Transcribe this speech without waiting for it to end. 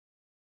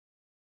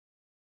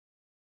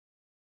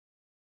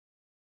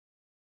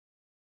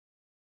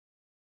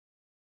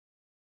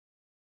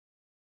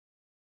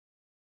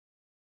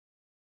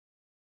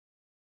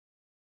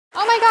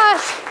Oh my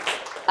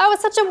gosh, that was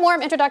such a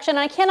warm introduction, and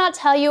I cannot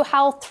tell you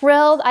how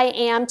thrilled I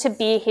am to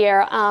be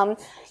here.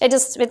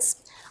 It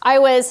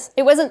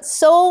wasn't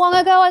so long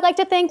ago, I'd like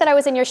to think, that I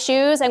was in your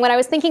shoes, and when I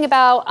was thinking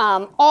about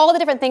all the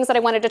different things that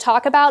I wanted to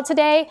talk about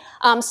today,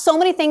 so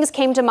many things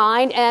came to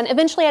mind, and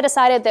eventually I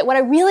decided that what I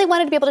really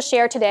wanted to be able to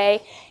share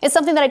today is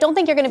something that I don't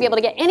think you're going to be able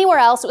to get anywhere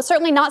else. It was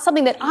certainly not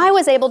something that I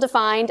was able to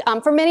find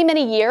for many,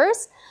 many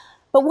years.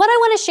 But what I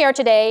want to share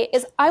today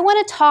is I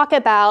want to talk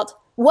about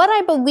what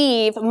I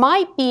believe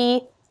might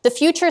be the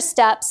future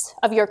steps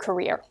of your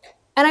career.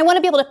 And I want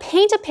to be able to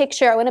paint a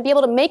picture, I want to be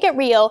able to make it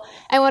real,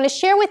 I want to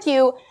share with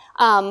you,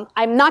 I'm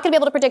not going to be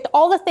able to predict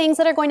all the things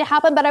that are going to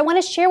happen, but I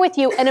want to share with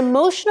you an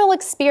emotional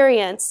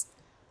experience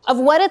of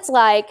what it's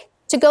like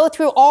to go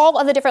through all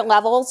of the different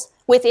levels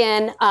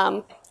within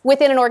an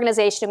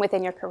organization,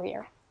 within your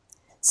career.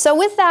 So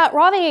with that,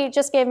 Ravi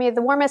just gave me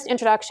the warmest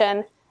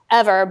introduction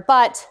ever,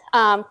 but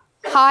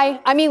hi,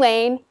 I'm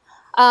Elaine.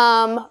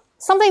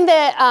 Something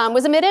that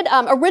was omitted.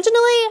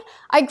 Originally,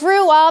 I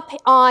grew up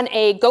on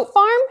a goat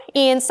farm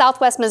in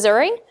southwest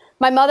Missouri.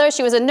 My mother,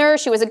 she was a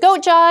nurse, she was a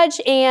goat judge,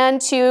 and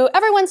to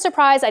everyone's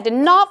surprise, I did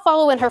not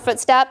follow in her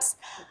footsteps,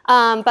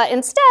 but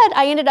instead,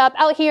 I ended up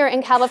out here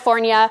in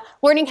California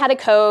learning how to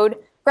code,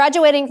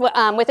 graduating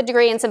with a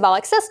degree in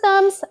symbolic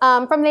systems.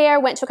 From there,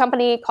 went to a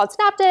company called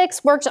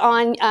Synaptics, worked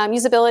on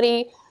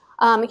usability,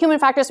 human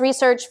factors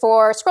research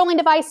for scrolling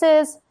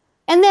devices,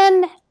 and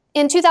then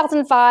in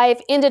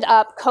 2005, ended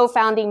up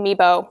co-founding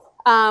Meebo.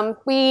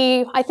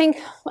 I think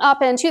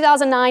up in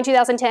 2009,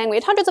 2010, we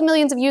had hundreds of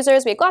millions of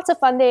users, we had lots of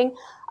funding,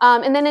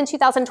 and then in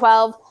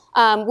 2012,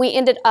 we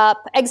ended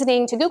up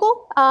exiting to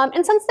Google.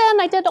 And since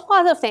then, I did a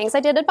lot of things. I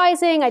did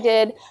advising, I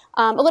did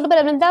a little bit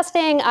of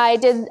investing, I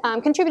did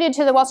contributed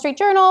to the Wall Street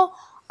Journal,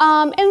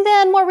 and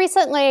then more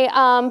recently,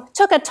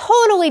 took a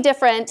totally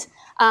different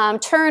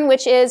turn,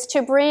 which is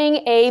to bring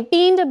a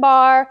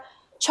bean-to-bar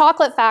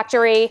chocolate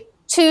factory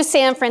to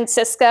San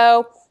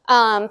Francisco,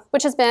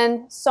 which has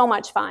been so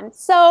much fun.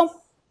 So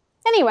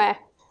anyway,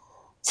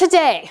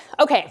 today,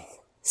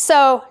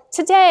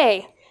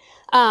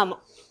 I'm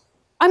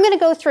going to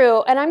go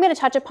through and I'm going to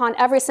touch upon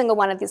every single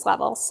one of these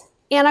levels.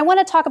 And I want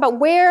to talk about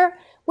where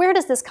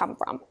does this come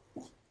from?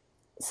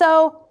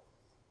 So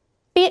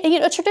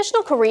a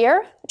traditional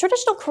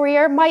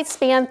career might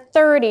span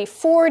 30,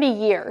 40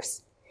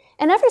 years.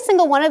 And every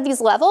single one of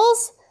these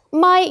levels you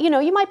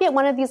might be at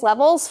one of these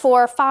levels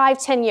for 5,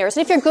 10 years.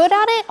 And if you're good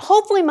at it,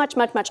 hopefully much,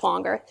 much, much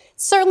longer.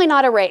 It's certainly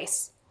not a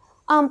race.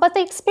 But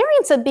the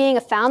experience of being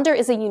a founder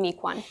is a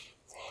unique one.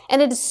 And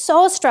it is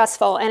so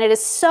stressful and it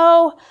is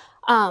so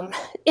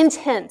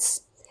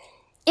intense.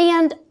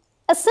 And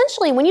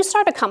essentially, when you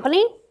start a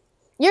company,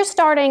 you're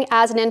starting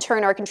as an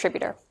intern or a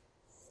contributor.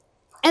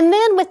 And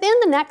then within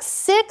the next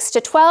 6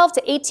 to 12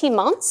 to 18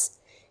 months,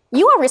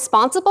 you are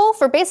responsible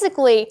for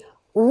basically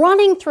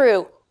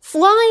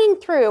flying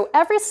through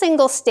every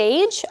single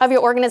stage of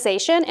your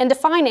organization and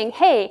defining,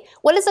 hey,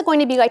 what is it going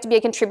to be like to be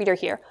a contributor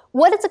here?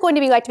 What is it going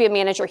to be like to be a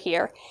manager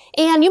here?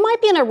 And you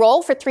might be in a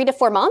role for 3 to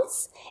 4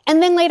 months,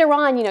 and then later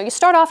on, you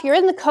start off, you're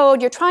in the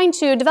code, you're trying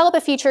to develop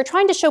a feature,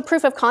 trying to show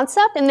proof of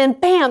concept, and then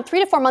bam, 3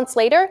 to 4 months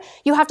later,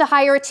 you have to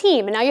hire a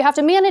team, and now you have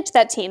to manage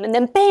that team, and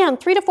then bam,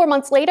 3 to 4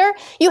 months later,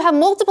 you have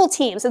multiple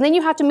teams, and then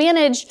you have to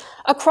manage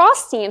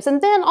across teams,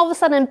 and then all of a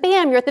sudden,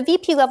 bam, you're at the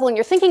VP level, and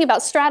you're thinking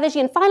about strategy,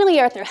 and finally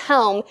you're at the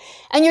helm,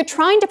 and you're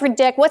trying to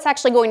predict what's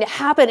actually going to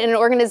happen in an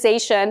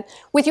organization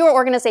with your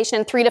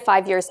organization 3 to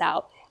 5 years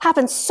out.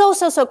 Happens so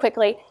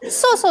quickly,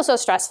 so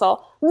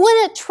stressful.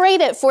 Wouldn't trade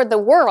it for the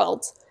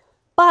world.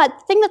 But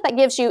the thing that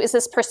gives you is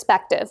this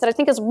perspective that I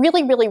think is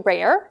really, really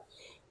rare.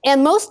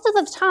 And most of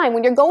the time,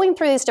 when you're going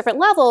through these different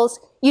levels,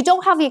 you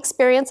don't have the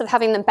experience of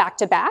having them back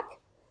to back.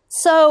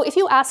 So if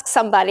you ask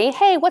somebody,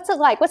 hey, what's it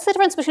like? What's the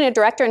difference between a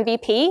director and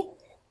VP?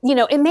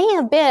 It may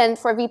have been,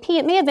 for a VP,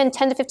 it may have been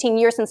 10 to 15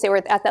 years since they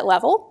were at that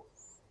level.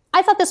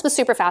 I thought this was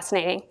super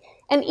fascinating.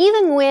 And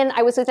even when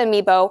I was with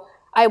Meebo,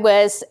 I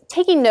was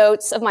taking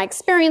notes of my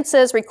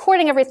experiences,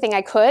 recording everything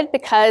I could,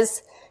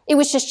 because it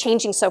was just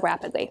changing so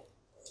rapidly.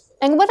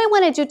 And what I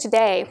want to do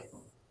today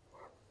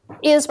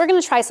is we're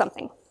going to try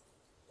something.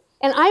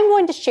 And I'm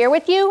going to share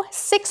with you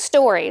 6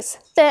 stories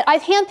that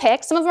I've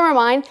handpicked. Some of them are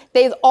mine.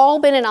 They've all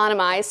been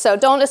anonymized, so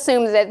don't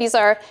assume that these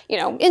are,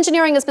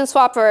 engineering has been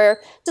swapped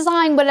for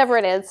design, whatever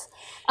it is.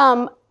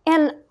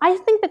 And I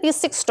think that these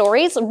 6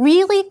 stories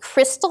really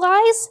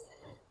crystallize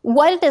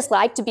what it is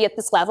like to be at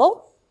this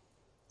level.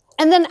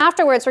 And then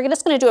afterwards, we're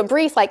just going to do a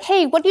brief like,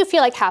 hey, what do you feel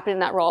like happened in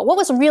that role? What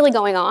was really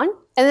going on?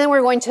 And then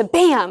we're going to,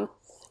 bam,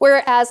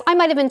 whereas I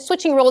might have been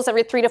switching roles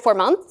every 3 to 4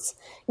 months,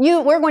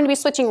 we're going to be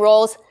switching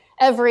roles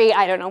every,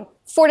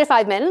 4 to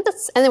 5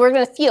 minutes, and then we're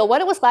going to feel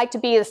what it was like to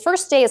be the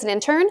first day as an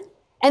intern,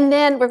 and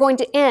then we're going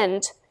to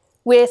end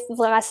with the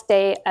last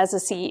day as a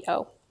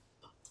CEO.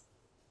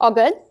 All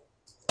good?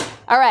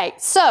 All right,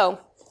 so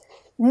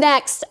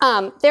next,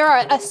 there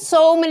are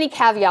so many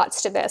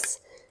caveats to this.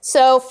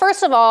 So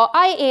first of all,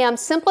 I am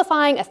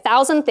simplifying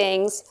 1,000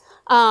 things.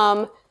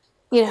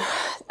 you know,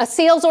 a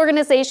sales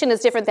organization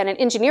is different than an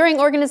engineering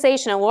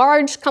organization. A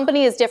large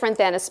company is different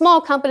than a small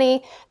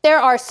company. There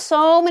are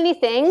so many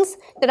things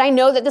that I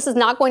know that this is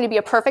not going to be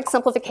a perfect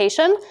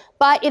simplification,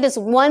 but it is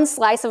one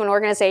slice of an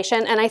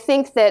organization, and I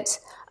think that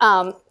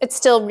it's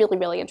still really,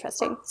 really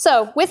interesting.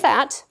 So with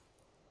that,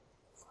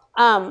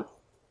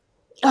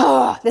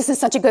 oh, this is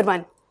such a good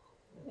one.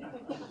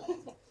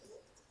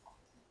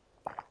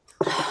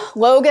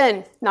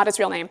 Logan, not his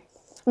real name.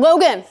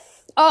 Logan,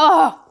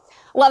 oh,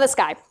 love this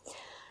guy.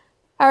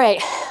 All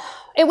right,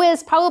 it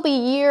was probably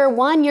year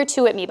 1, year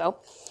 2 at Meebo,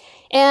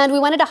 and we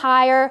wanted to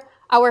hire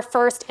our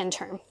first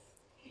intern.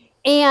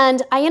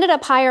 And I ended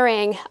up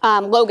hiring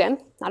Logan,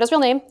 not his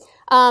real name,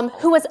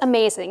 who was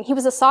amazing. He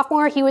was a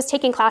sophomore. He was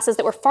taking classes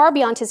that were far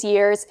beyond his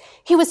years.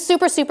 He was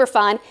super, super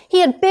fun. He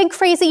had big,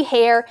 crazy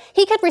hair.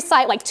 He could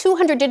recite like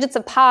 200 digits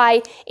of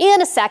pi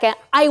in a second.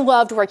 I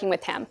loved working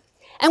with him.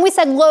 And we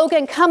said,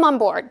 Logan, come on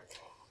board.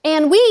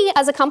 And we,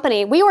 as a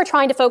company, we were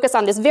trying to focus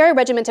on this very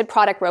regimented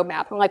product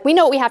roadmap. We're like, we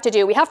know what we have to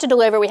do. We have to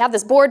deliver. We have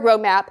this board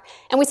roadmap.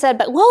 And we said,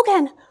 but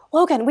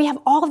Logan, we have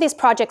all of these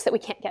projects that we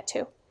can't get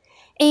to.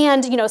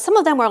 And you know, some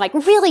of them were like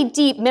really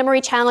deep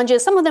memory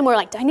challenges. Some of them were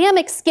like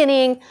dynamic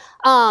skinning.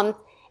 And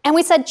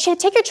we said,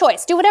 take your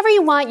choice. Do whatever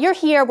you want. You're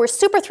here. We're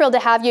super thrilled to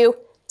have you.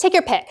 Take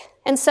your pick.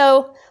 And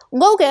so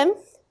Logan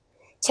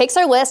takes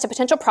our list of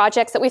potential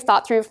projects that we've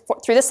thought through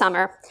the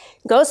summer,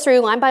 goes through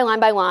line by line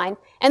by line,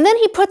 and then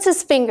he puts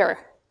his finger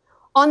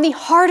on the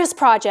hardest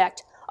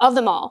project of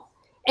them all.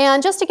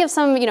 And just to give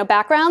some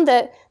background,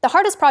 the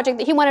hardest project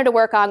that he wanted to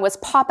work on was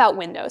pop-out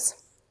windows.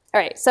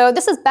 All right, so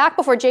this is back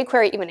before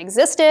jQuery even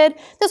existed.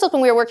 This was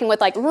when we were working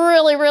with like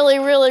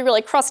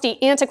really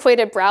crusty,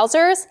 antiquated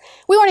browsers.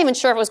 We weren't even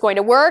sure if it was going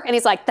to work, and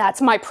he's like,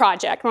 that's my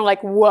project. And we're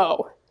like,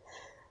 whoa.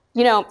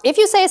 You know, if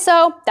you say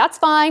so, that's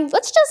fine.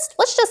 Let's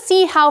just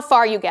see how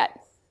far you get.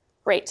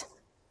 Great.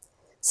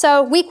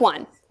 So week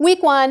one,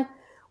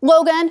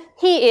 Logan,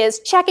 he is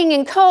checking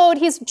in code,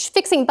 he's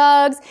fixing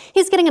bugs,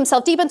 he's getting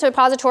himself deep into a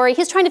repository,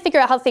 he's trying to figure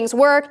out how things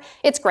work.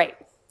 It's great,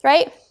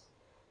 right?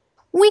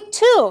 Week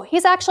 2,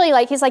 he's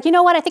like, you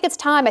know what, I think it's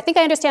time. I think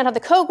I understand how the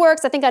code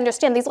works. I think I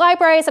understand these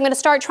libraries. I'm going to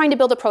start trying to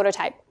build a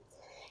prototype.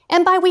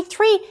 And by week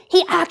 3,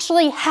 he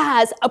actually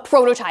has a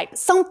prototype,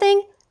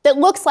 something that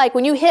looks like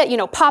when you hit,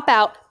 pop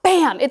out,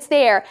 bam, it's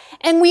there.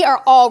 And we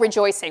are all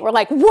rejoicing. We're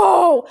like,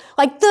 whoa,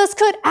 like this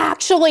could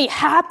actually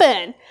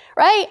happen,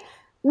 right?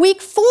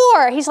 Week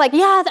 4, he's like,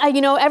 yeah,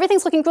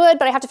 everything's looking good,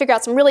 but I have to figure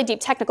out some really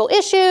deep technical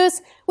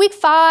issues. Week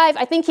 5,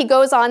 I think he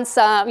goes on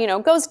some,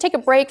 goes take a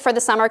break for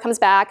the summer, comes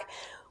back.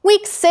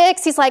 Week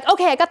 6, he's like,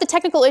 okay, I got the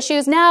technical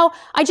issues. Now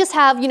I just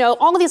have,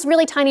 all of these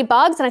really tiny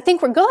bugs, and I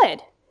think we're good. I'm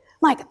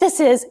like,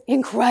 this is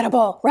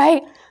incredible,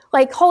 right?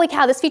 Like, holy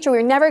cow, this feature we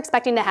were never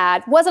expecting to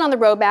have, wasn't on the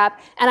roadmap,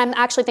 and I'm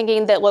actually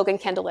thinking that Logan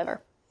can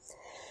deliver.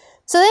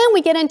 So then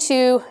we get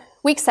into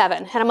week 7,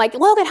 and I'm like,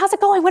 Logan, how's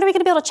it going? When are we going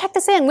to be able to check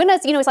this in? When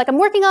is, he's like, I'm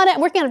working on it.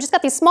 I just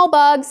got these small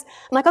bugs.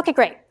 I'm like, okay,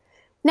 great.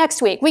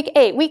 Next week, week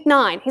 8, week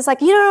 9. He's like,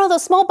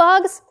 those small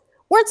bugs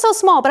weren't so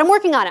small, but I'm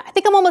working on it. I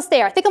think I'm almost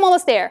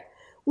there.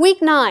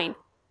 Week 9,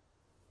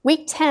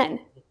 week 10,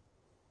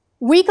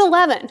 week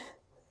 11,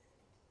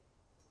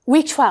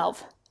 week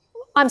 12.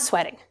 I'm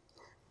sweating.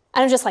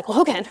 And I'm just like,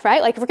 Logan,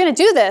 right? Like, if we're going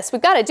to do this,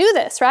 we've got to do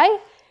this, right?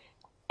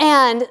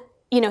 And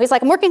he's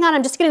like, I'm working on it.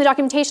 I'm just getting the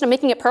documentation. I'm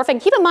making it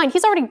perfect. Keep in mind,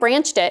 he's already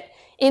branched it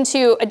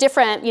into a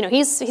different,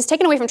 he's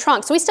taken away from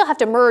trunk, so we still have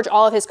to merge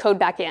all of his code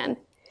back in.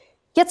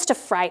 Gets to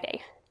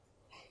Friday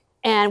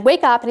and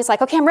wake up, and he's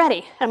like, okay, I'm ready.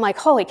 And I'm like,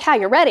 holy cow,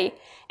 you're ready.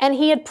 And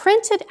he had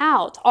printed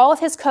out all of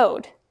his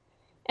code,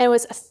 and it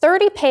was a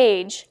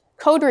 30-page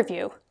code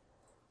review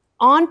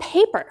on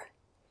paper.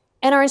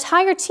 And our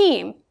entire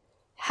team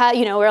had,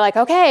 we're like,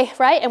 okay,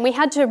 right? And we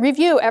had to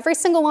review every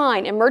single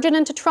line and merge it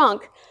into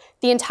trunk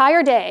the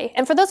entire day.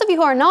 And for those of you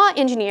who are not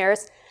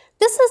engineers,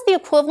 this is the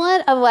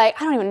equivalent of like,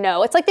 I don't even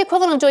know. It's like the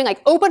equivalent of doing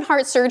like open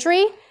heart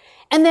surgery.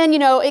 And then,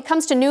 it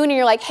comes to noon and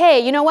you're like, hey,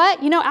 you know what?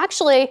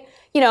 Actually,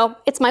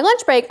 it's my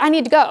lunch break. I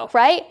need to go,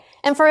 right?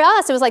 And for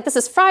us, it was like, this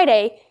is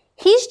Friday.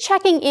 He's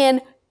checking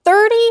in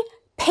 30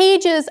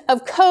 pages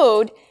of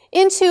code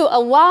into a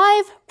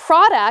live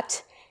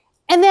product.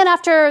 And then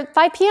after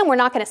 5 p.m., we're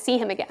not going to see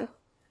him again.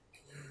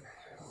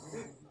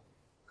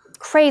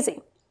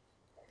 Crazy.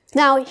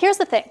 Now, here's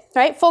the thing,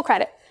 right? Full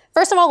credit.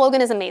 First of all,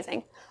 Logan is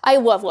amazing. I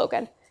love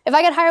Logan. If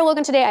I could hire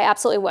Logan today, I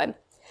absolutely would.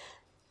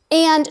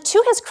 And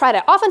to his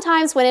credit,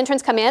 oftentimes when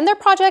interns come in, their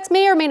projects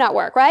may or may not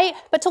work, right?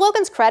 But to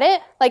Logan's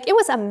credit, like, it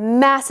was a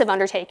massive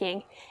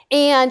undertaking.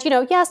 And,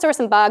 yes, there were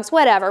some bugs,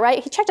 whatever,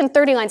 right? He checked in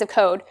 30 lines of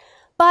code.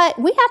 But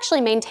we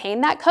actually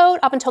maintained that code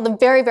up until the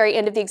very, very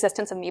end of the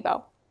existence of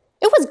Meebo.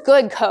 It was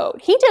good code.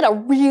 He did a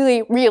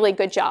really, really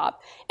good job.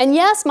 And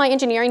yes, my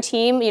engineering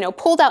team,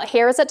 pulled out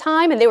hairs at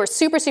time, and they were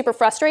super, super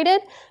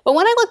frustrated. But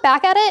when I look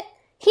back at it,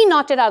 he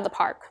knocked it out of the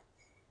park.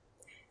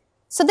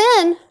 So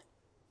then,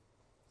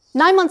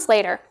 9 months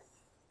later,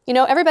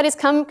 everybody's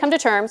come to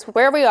terms with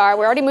where we are.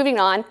 We're already moving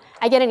on.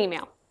 I get an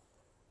email.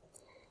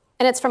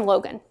 And it's from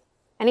Logan.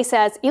 And he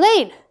says,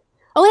 Elaine,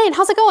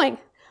 how's it going?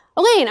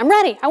 Elaine, I'm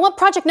ready. I want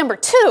project number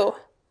 2.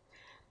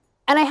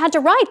 And I had to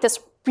write this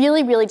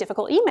really, really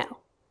difficult email,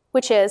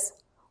 which is,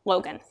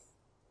 Logan,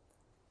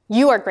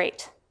 you are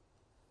great.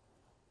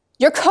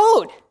 Your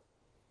code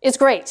is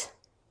great.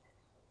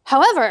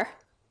 However,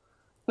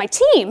 my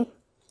team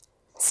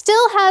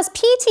still has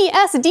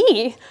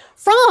PTSD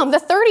from the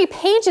 30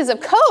 pages of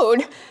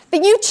code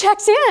that you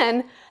checked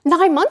in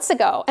 9 months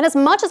ago. And as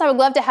much as I would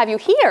love to have you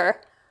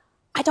here,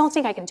 I don't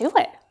think I can do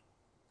it.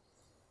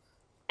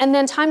 And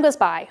then time goes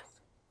by.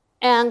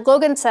 And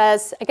Logan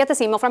says, I get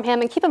this email from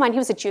him, and keep in mind, he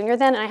was a junior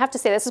then, and I have to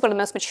say, this is one of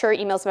the most mature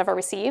emails I've ever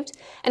received.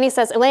 And he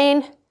says,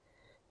 Elaine,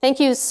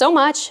 thank you so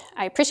much.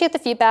 I appreciate the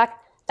feedback.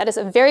 That is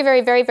a very, very,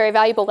 very, very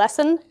valuable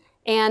lesson,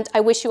 and I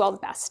wish you all the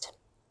best.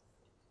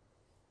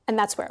 And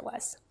that's where it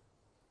was.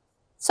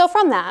 So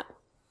from that,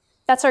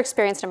 that's our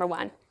experience number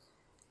one.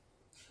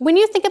 When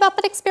you think about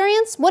that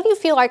experience, what do you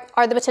feel like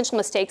are the potential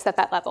mistakes at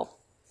that level?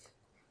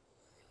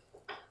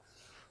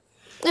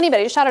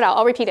 Anybody, just shout it out.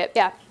 I'll repeat it.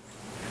 Yeah.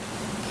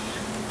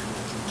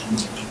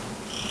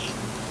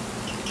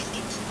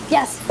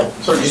 Yes?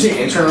 So did you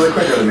say intern really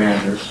quick or the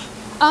manager?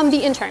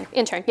 The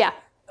intern, yeah.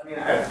 I mean,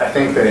 I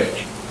think that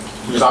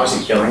he was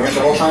obviously killing it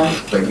the whole time.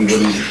 Like, he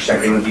wouldn't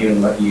check in with you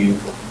and let you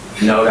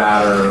know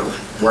that or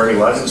where he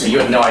was. And so you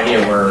had no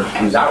idea where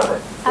he was at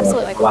with it.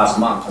 Absolutely. The last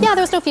month. Yeah,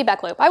 there was no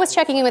feedback loop. I was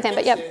checking in with him,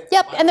 but yep.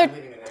 And there,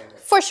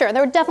 for sure,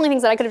 there were definitely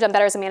things that I could have done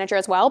better as a manager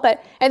as well.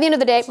 But at the end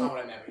of the day, That's not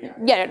what I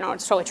meant, yeah, no,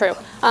 it's totally true.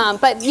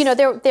 But you know,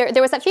 there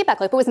was that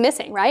feedback loop. It was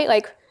missing, right?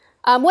 Like,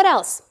 what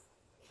else?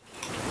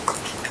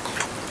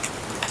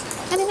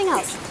 Anything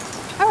else?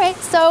 All right,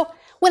 so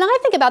when I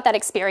think about that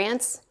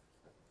experience,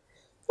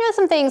 there are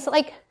some things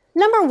like,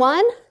 number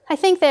one, I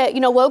think that,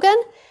 Logan,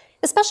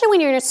 especially when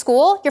you're in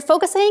school, you're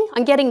focusing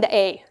on getting the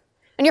A.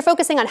 And you're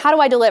focusing on how do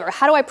I deliver?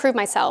 How do I prove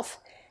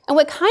myself? And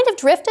what kind of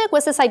drifted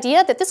was this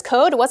idea that this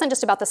code, it wasn't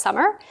just about the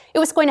summer, it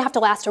was going to have to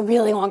last a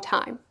really long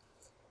time.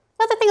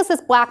 Another thing is this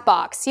black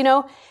box.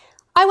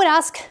 I would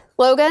ask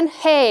Logan,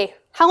 hey,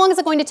 how long is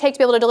it going to take to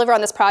be able to deliver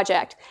on this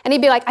project? And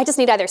he'd be like, I just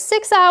need either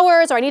 6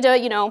 hours or I need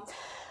to,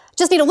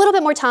 just need a little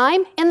bit more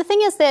time. And the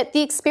thing is that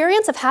the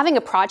experience of having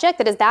a project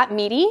that is that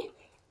meaty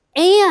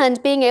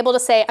and being able to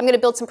say, I'm going to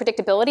build some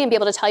predictability and be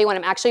able to tell you when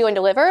I'm actually going to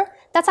deliver,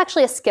 that's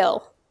actually a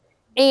skill.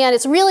 And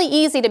it's really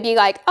easy to be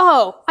like,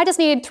 oh, I just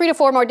need 3 to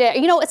 4 more days.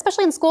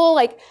 Especially in school,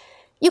 like,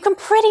 you can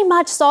pretty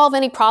much solve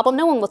any problem.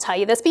 No one will tell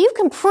you this, but you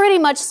can pretty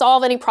much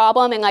solve any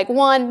problem in like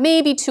 1,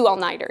 maybe 2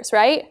 all-nighters,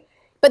 right?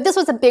 But this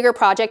was a bigger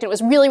project, and it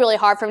was really, really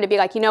hard for him to be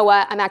like, you know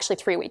what, I'm actually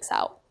 3 weeks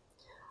out.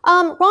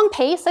 Wrong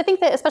pace. I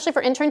think that especially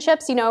for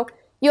internships,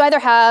 you either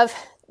have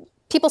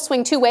people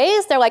swing 2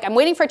 ways. They're like, I'm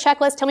waiting for a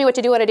checklist, tell me what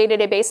to do on a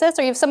day-to-day basis.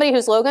 Or you have somebody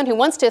who's Logan who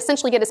wants to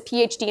essentially get his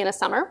PhD in a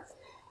summer.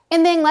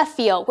 And then left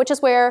field, which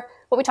is where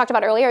what we talked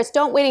about earlier is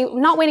not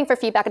waiting for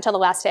feedback until the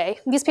last day.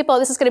 These people,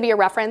 this is going to be your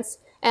reference,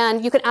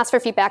 and you can ask for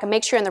feedback and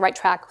make sure you're on the right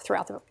track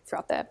throughout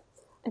the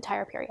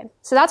entire period.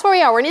 So that's where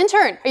we are. We're an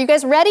intern. Are you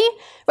guys ready?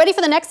 Ready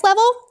for the next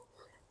level?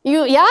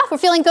 Yeah? We're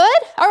feeling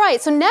good? All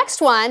right, so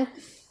next one.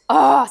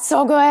 Oh,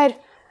 so good.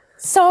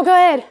 So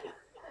good.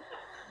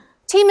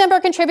 Team member,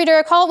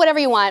 contributor, call it whatever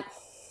you want.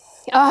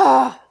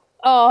 Oh.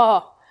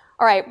 All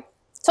right.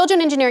 Told you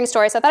an engineering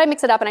story, so I thought I'd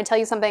mix it up and I'd tell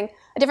you something,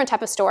 a different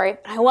type of story.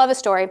 I love a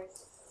story.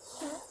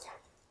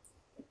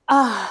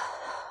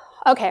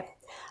 Okay.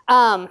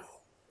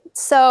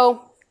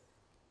 So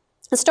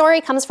the story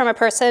comes from a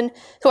person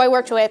who I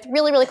worked with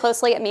really, really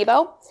closely at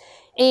Meebo.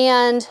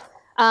 And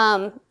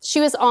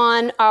she was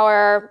on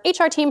our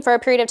HR team for a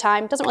period of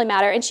time, doesn't really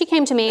matter. And she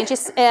came to me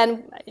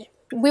and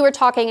we were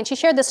talking, and she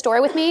shared this story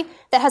with me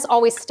that has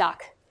always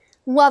stuck.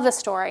 Love the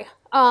story.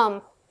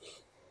 And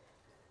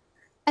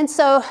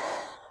so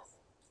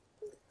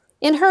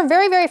in her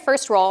very, very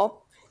first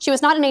role, she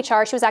was not in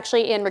HR, she was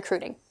actually in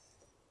recruiting.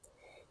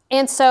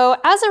 And so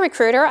as a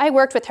recruiter, I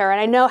worked with her, and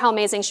I know how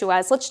amazing she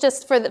was. Let's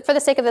just, for the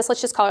sake of this,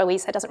 let's just call her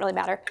Lisa. It doesn't really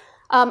matter.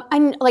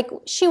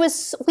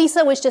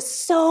 Lisa was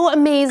just so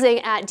amazing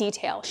at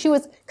detail. She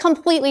was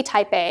completely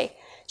type A.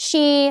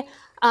 She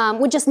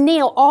would just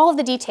nail all of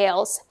the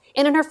details.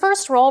 And in her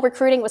first role,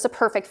 recruiting was a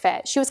perfect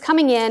fit. She was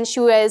coming in,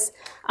 she was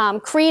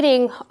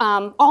creating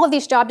all of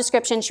these job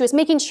descriptions. She was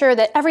making sure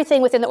that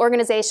everything within the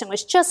organization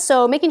was just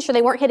so, making sure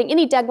they weren't hitting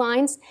any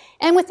deadlines.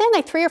 And within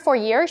like 3 or 4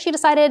 years, she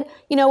decided,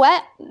 you know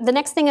what, the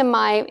next thing in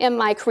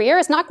my career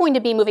is not going to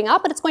be moving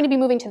up, but it's going to be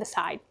moving to the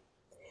side.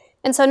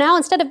 And so now,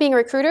 instead of being a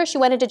recruiter, she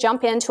wanted to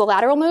jump into a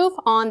lateral move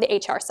on the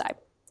HR side.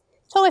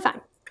 Totally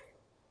fine.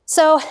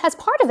 So as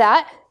part of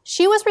that,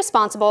 she was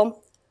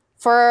responsible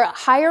for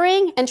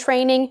hiring and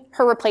training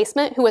her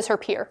replacement, who was her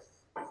peer.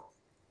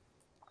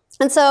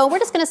 And so we're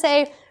just going to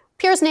say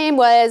peer's name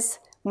was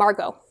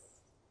Margot.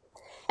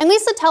 And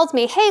Lisa tells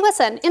me, hey,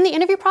 listen, in the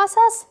interview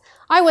process,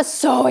 I was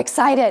so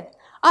excited.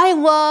 I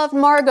loved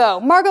Margot.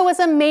 Margot was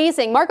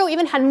amazing. Margot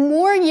even had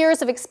more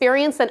years of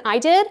experience than I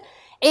did,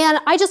 and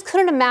I just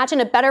couldn't imagine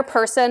a better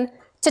person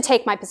to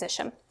take my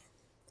position.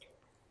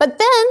 But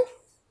then,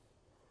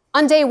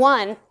 on day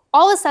 1,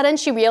 all of a sudden,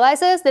 she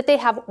realizes that they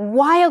have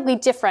wildly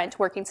different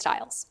working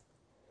styles.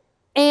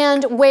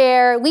 And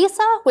where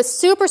Lisa was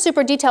super,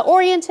 super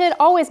detail-oriented,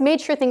 always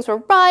made sure things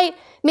were right,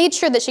 made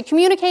sure that she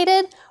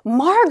communicated,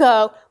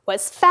 Margot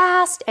was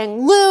fast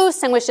and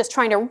loose and was just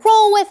trying to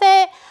roll with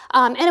it.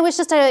 And it was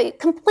just a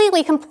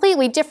completely,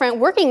 completely different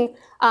working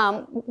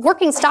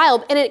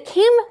style. And it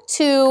came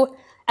to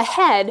a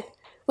head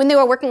when they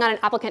were working on an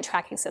applicant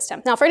tracking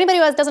system. Now, for anybody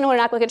who doesn't know what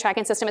an applicant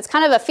tracking system, it's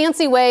kind of a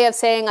fancy way of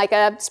saying like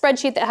a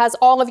spreadsheet that has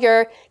all of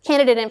your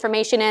candidate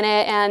information in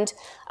it, and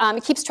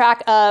it keeps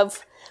track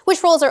of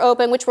which roles are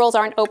open, which roles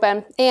aren't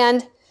open.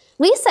 And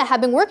Lisa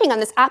had been working on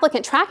this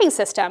applicant tracking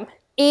system,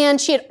 and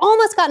she had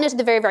almost gotten it to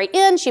the very, very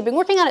end. She'd been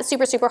working on it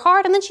super, super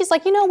hard. And then she's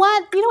like, you know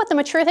what? The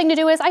mature thing to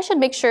do is I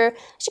should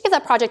give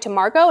that project to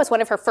Margot as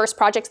one of her first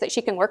projects that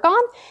she can work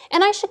on.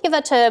 And I should give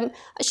that to,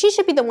 she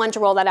should be the one to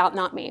roll that out,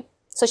 not me.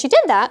 So she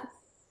did that.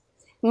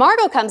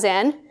 Margot comes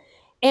in,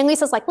 and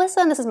Lisa's like,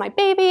 listen, this is my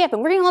baby. I've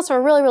been working on this for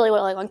a really, really,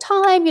 really long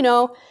time.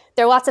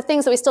 There are lots of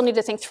things that we still need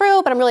to think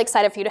through, but I'm really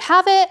excited for you to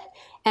have it.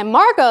 And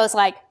Margot's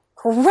like,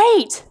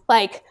 great,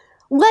 like,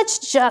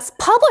 let's just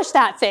publish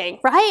that thing,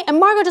 right? And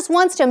Margot just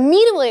wants to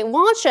immediately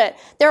launch it.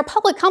 They're a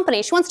public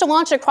company. She wants to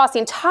launch it across the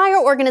entire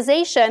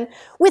organization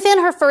within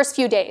her first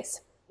few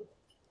days.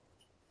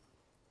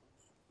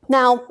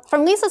 Now,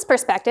 from Lisa's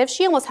perspective,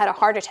 she almost had a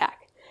heart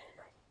attack.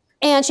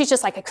 And she's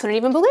just like, I couldn't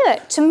even believe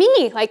it. To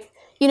me, like,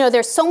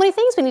 there's so many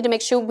things we need to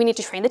make sure. We need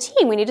to train the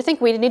team. We need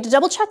to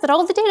double check that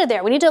all of the data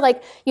there. We need to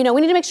we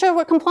need to make sure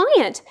we're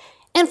compliant.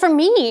 And for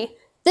me,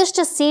 this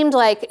just seemed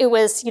like it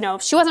was,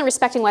 she wasn't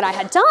respecting what I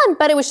had done,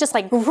 but it was just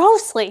like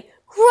grossly,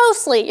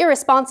 grossly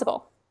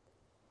irresponsible.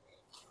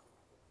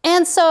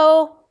 And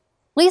so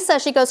Lisa,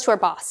 she goes to her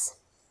boss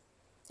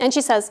and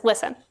she says,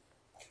 listen,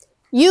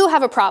 you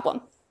have a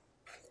problem.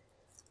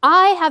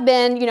 I have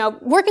been,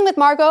 working with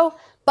Margot,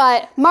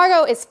 but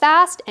Margot is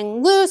fast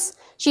and loose.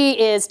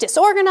 She is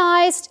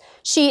disorganized.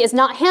 She is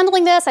not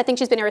handling this. I think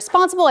she's been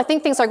irresponsible. I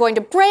think things are going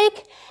to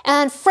break.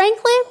 And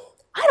frankly,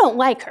 I don't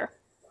like her.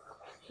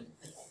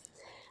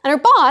 And her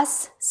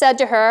boss said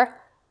to her,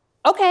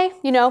 okay,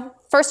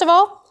 first of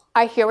all,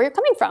 I hear where you're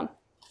coming from.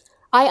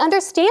 I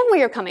understand where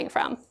you're coming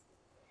from.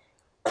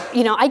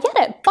 I get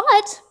it.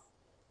 But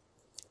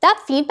that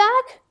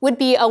feedback would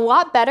be a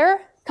lot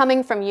better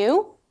coming from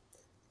you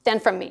than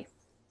from me.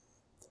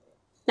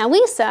 Now,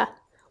 Lisa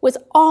was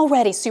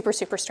already super,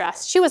 super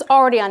stressed. She was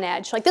already on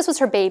edge. Like, this was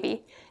her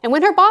baby. And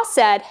when her boss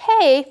said,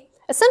 hey,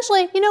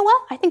 essentially, you know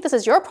what? I think this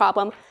is your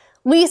problem,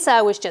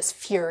 Lisa was just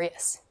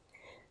furious.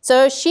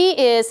 So she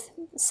is,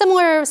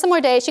 similar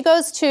day,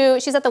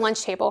 she's at the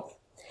lunch table.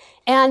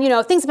 And,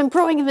 things have been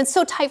brewing, have been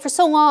so tight for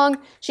so long.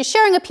 She's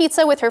sharing a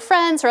pizza with her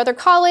friends, her other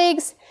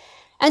colleagues.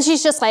 And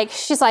she's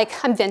like,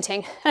 I'm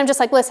venting. And I'm just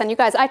like, listen, you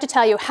guys, I have to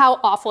tell you how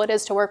awful it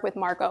is to work with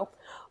Margot.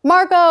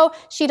 Margot,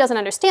 she doesn't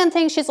understand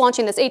things. She's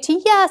launching this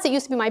ATS. It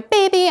used to be my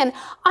baby. And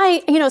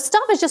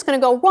stuff is just going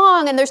to go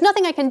wrong. And there's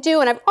nothing I can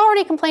do. And I've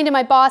already complained to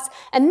my boss.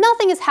 And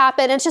nothing has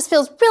happened. And it just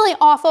feels really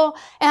awful.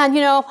 And,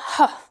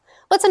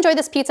 let's enjoy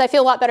this pizza. I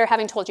feel a lot better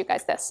having told you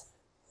guys this.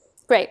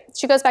 Great.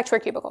 She goes back to her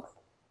cubicle.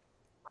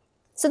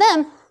 So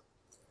then,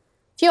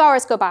 a few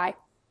hours go by.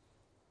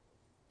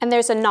 And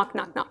there's a knock,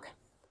 knock, knock.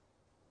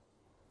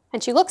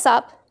 And she looks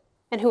up.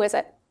 And who is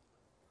it?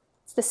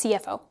 It's the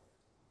CFO.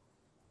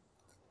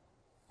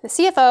 The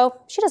CFO,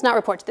 she does not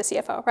report to the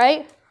CFO,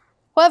 right?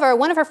 However,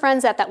 one of her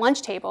friends at that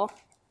lunch table,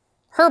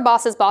 her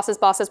bosses,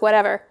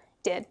 whatever,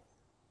 did.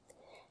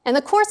 In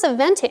the course of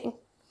venting,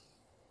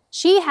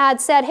 she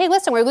had said, hey,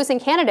 listen, we're losing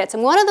candidates.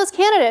 And one of those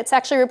candidates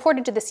actually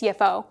reported to the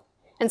CFO.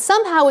 And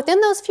somehow,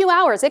 within those few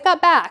hours, it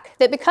got back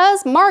that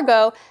because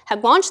Margot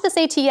had launched this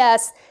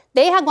ATS,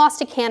 they had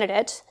lost a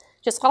candidate,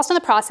 just lost in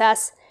the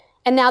process,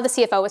 and now the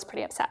CFO was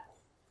pretty upset.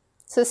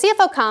 So the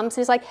CFO comes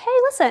and he's like, hey,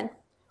 listen,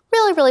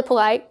 really, really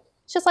polite.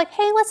 She's like,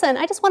 hey, listen,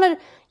 I just wanted,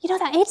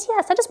 that ATS,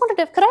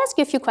 could I ask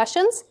you a few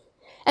questions?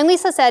 And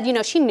Lisa said,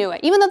 she knew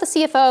it. Even though the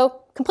CFO,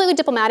 completely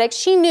diplomatic,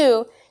 she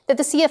knew that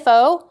the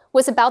CFO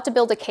was about to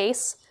build a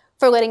case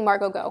for letting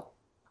Margot go.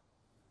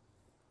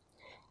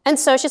 And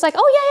so she's like,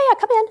 oh, yeah,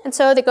 come in. And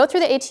so they go through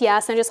the ATS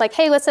and they're just like,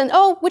 hey, listen,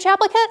 oh, which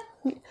applicant?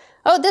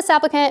 Oh, this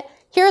applicant.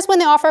 Here's when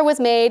the offer was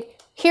made.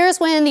 Here's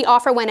when the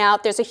offer went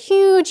out. There's a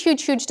huge,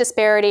 huge, huge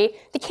disparity.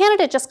 The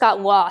candidate just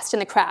got lost in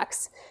the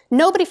cracks.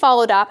 Nobody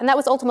followed up, and that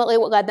was ultimately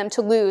what led them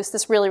to lose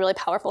this really, really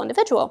powerful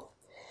individual.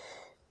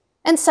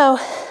 And so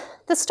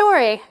the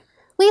story,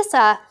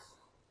 Lisa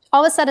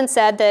all of a sudden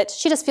said that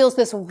she just feels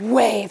this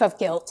wave of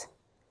guilt.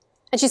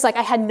 And she's like,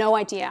 I had no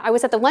idea. I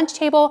was at the lunch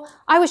table.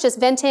 I was just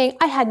venting.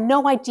 I had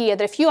no idea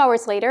that a few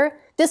hours later,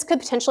 this could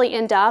potentially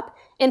end up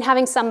in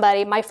having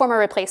somebody, my former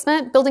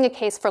replacement, building a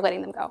case for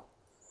letting them go.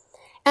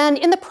 And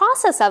in the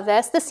process of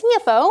this, the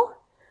CFO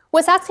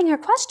was asking her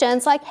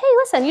questions like, hey,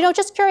 listen,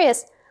 just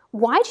curious,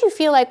 why do you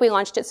feel like we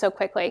launched it so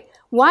quickly?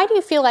 Why do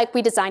you feel like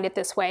we designed it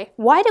this way?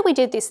 Why did we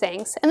do these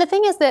things? And the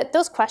thing is that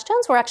those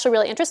questions were actually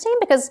really interesting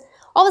because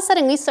all of a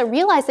sudden Lisa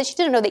realized that she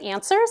didn't know the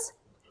answers,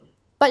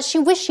 but she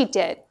wished she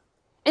did.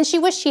 And she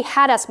wished she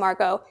had asked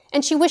Margot,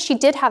 and she wished she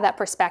did have that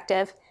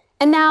perspective.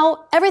 And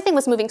now everything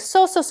was moving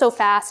so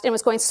fast and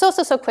was going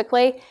so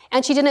quickly,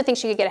 and she didn't think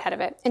she could get ahead of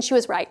it, and she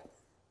was right.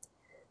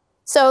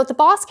 So the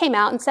boss came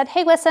out and said,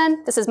 hey,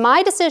 listen, this is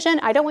my decision.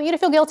 I don't want you to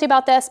feel guilty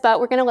about this, but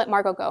we're going to let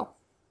Margot go.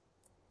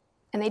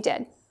 And they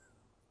did.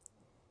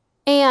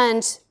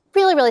 And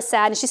really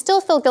sad, and she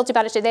still feels guilty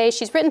about it today.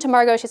 She's written to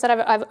Margot. She said,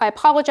 I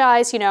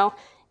apologize, you know,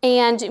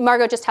 and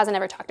Margot just hasn't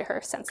ever talked to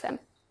her since then.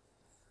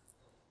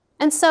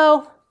 And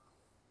so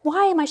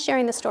why am I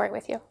sharing this story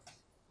with you?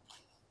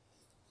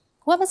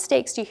 What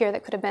mistakes do you hear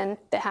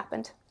that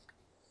happened?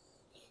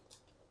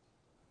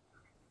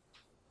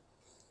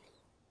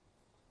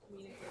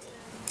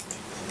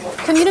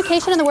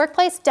 Communication in the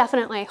workplace?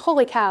 Definitely.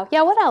 Holy cow.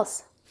 Yeah, what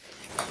else?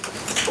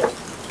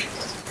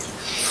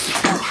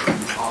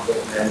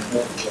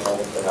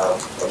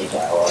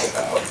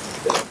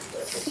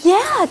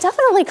 Yeah,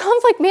 definitely.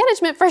 Conflict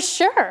management for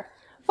sure.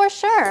 For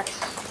sure.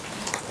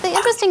 The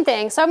interesting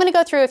thing, so I'm going to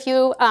go through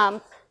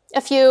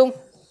a few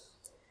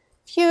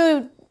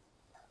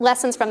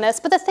lessons from this,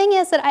 but the thing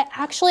is that I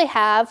actually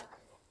have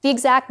the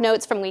exact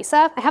notes from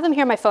Lisa. I have them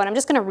here on my phone. I'm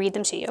just going to read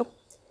them to you.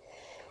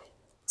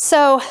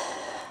 So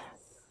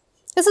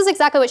this is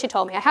exactly what she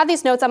told me. I have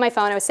these notes on my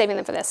phone. I was saving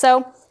them for this.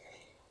 So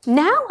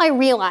now I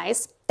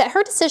realize that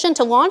her decision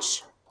to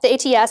launch the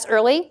ATS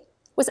early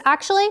was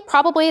actually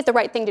probably the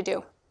right thing to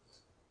do.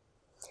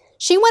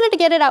 She wanted to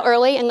get it out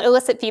early and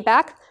elicit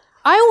feedback.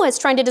 I was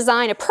trying to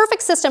design a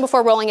perfect system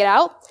before rolling it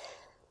out.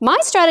 My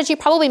strategy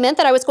probably meant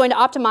that I was going to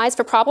optimize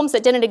for problems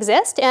that didn't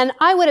exist, and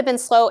I would have been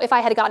slow if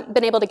I had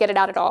been able to get it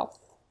out at all.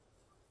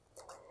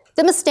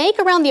 The mistake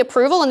around the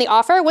approval and the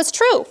offer was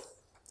true.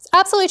 It's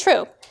absolutely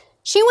true.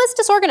 She was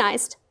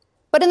disorganized,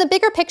 but in the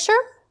bigger picture,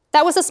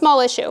 that was a small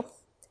issue.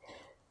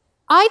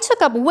 I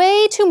took up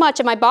way too much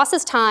of my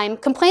boss's time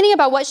complaining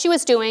about what she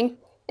was doing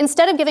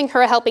instead of giving her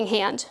a helping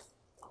hand.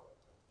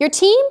 Your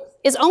team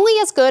is only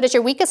as good as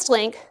your weakest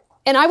link,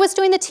 and I was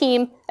doing the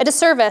team a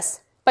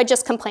disservice by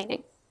just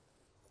complaining.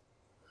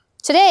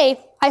 Today,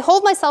 I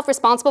hold myself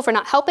responsible for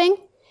not helping,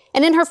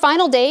 and in her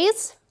final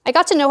days, I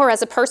got to know her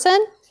as a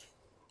person,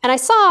 and I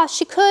saw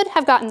she could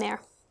have gotten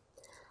there.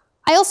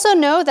 I also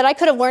know that I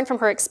could have learned from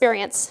her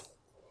experience,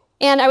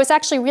 and I was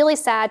actually really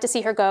sad to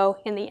see her go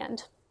in the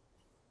end.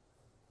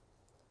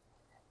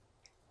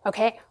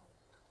 Okay,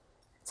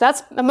 so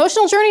that's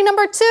emotional journey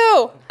number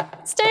 2.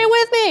 Stay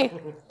with me.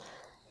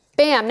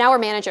 Bam, now we're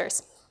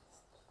managers.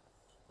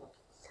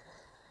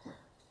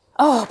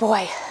 Oh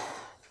boy.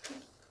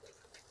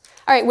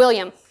 All right,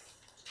 William.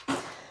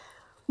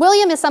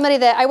 William is somebody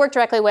that I work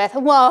directly with.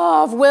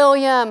 Love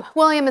William.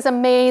 William is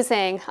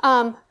amazing.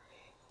 I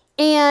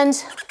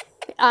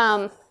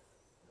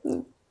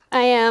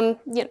am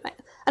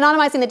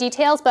anonymizing the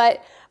details,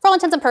 but for all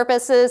intents and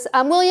purposes,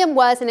 William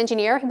was an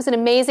engineer. He was an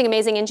amazing,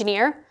 amazing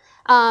engineer.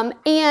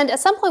 And at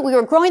some point, we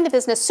were growing the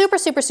business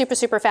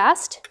super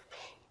fast.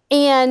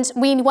 And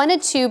we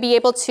wanted to be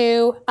able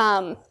to,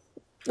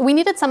 we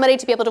needed somebody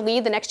to be able to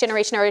lead the next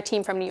generation of our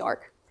team from New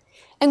York.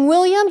 And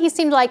William, he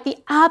seemed like the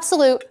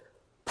absolute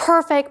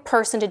perfect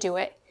person to do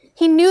it.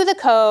 He knew the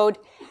code.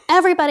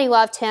 Everybody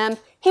loved him.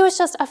 He was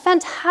just a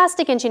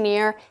fantastic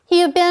engineer. He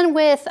had been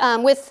with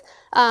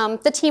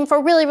the team for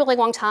a really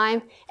long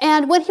time.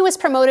 And when he was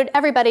promoted,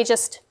 everybody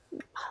just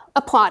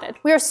applauded.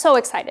 We were so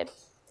excited.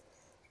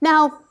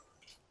 Now,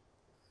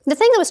 the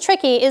thing that was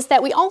tricky is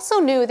that we also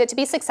knew that to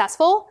be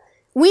successful,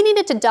 we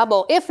needed to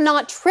double, if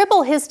not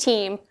triple his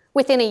team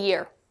within a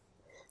year.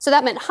 So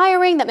that meant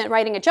hiring, that meant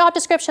writing a job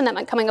description, that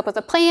meant coming up with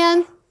a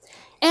plan.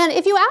 And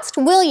if you asked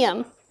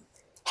William,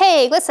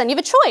 hey, listen, you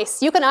have a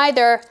choice. You can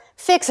either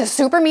fix a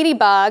super meaty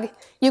bug,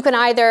 you can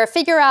either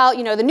figure out,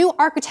 the new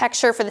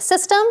architecture for the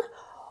system,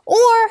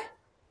 or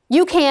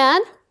you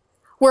can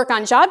work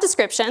on job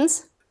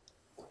descriptions.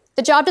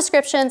 The job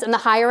descriptions and the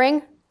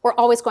hiring were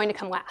always going to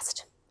come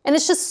last. And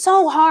it's just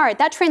so hard,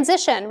 that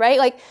transition, right?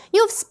 Like,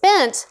 you have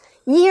spent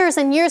years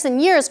and years and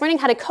years learning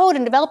how to code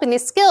and developing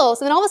these skills,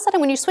 and then all of a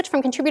sudden when you switch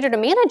from contributor to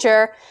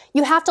manager,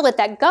 you have to let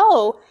that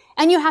go,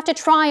 and you have to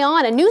try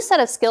on a new set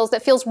of skills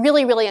that feels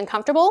really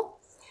uncomfortable.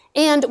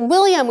 And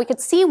William, we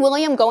could see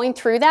William going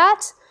through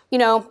that.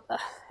 It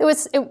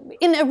was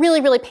in a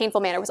really painful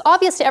manner. It was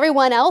obvious to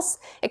everyone else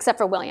except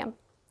for William.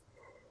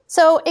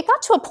 So it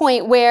got to a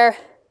point where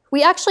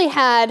we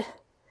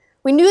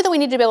knew that we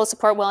needed to be able to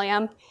support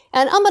William,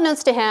 and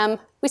unbeknownst to him,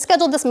 we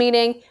scheduled this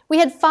meeting. We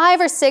had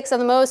 5 or 6 of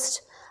the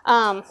most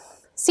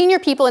senior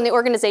people in the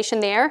organization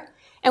there,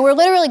 and we're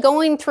literally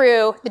going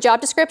through the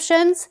job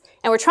descriptions,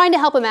 and we're trying to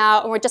help him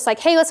out, and we're just like,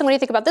 hey, listen, what do you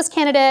think about this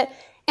candidate?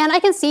 And I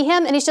can see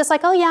him, and he's just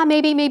like, oh yeah,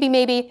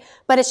 maybe,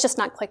 but it's just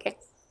not clicking.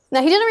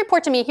 Now, he didn't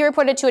report to me, he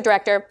reported to a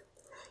director,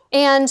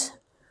 and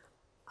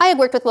I had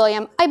worked with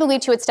William. I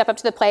believed he would step up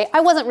to the plate.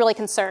 I wasn't really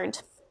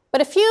concerned.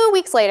 But a few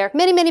weeks later,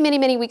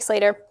 many weeks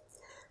later,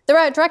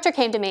 the director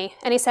came to me,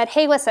 and he said,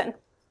 hey, listen,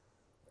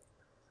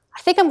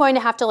 I think I'm going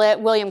to have to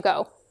let William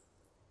go.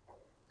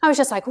 I was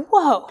just like,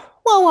 whoa,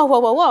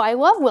 I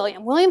love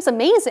William. William's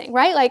amazing,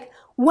 right? Like,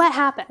 what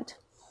happened?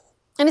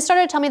 And he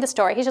started to tell me the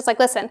story. He's just like,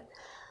 listen,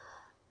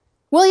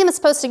 William is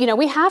supposed to,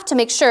 we have to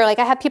make sure, like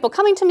I have people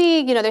coming to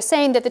me, they're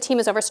saying that the team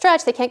is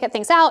overstretched, they can't get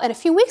things out. And a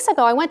few weeks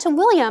ago, I went to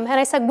William and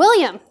I said,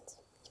 William,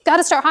 you've got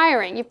to start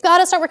hiring. You've got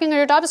to start working on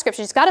your job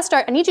description. You've got to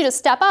start, I need you to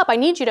step up. I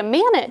need you to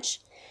manage.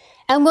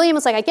 And William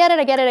was like, I get it,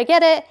 I get it, I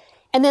get it.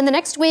 And then the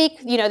next week,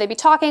 they'd be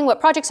talking, what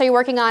projects are you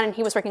working on? And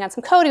he was working on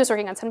some code, he was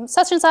working on some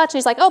such and such. And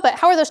he's like, oh, but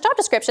how are those job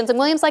descriptions? And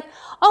William's like,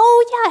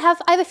 oh yeah,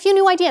 I have a few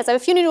new ideas. I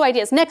have a few new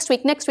ideas. Next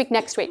week, next week,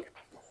 next week.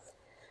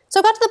 So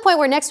it got to the point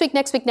where next week,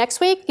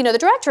 the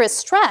director is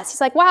stressed.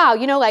 He's like, wow,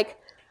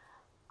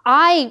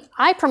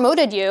 I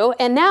promoted you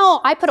and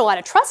now I put a lot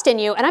of trust in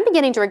you and I'm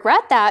beginning to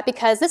regret that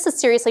because this is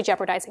seriously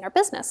jeopardizing our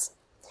business.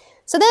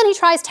 So then he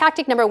tries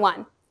tactic number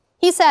 1.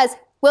 He says,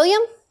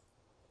 William,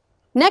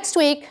 next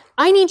week,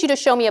 I need you to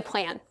show me a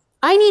plan.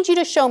 I need you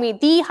to show me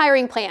the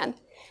hiring plan.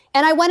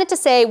 And I wanted to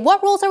say,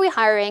 what roles are we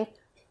hiring?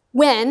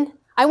 When?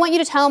 I want you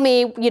to tell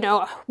me,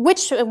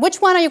 which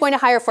one are you going to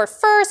hire for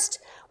first?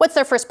 What's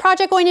their first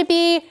project going to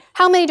be?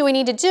 How many do we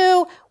need to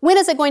do? When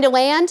is it going to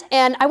land?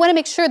 And I want to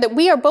make sure that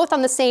we are both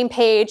on the same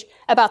page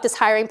about this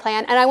hiring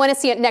plan, and I want to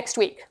see it next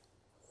week.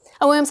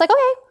 And William's like,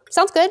 okay,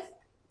 sounds good.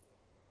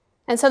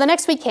 And so the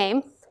next week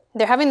came.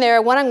 They're having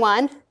their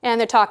one-on-one, and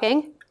they're talking.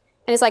 And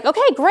he's like,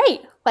 okay,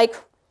 great. Like,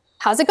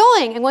 how's it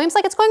going? And William's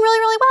like, it's going really,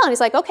 really well. And he's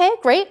like, okay,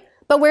 great.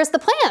 But where's the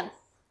plan?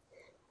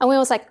 And William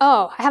was like,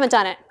 oh, I haven't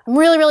done it. I'm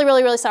really, really,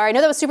 really, really sorry. I know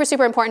that was super,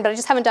 super important, but I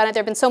just haven't done it.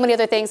 There have been so many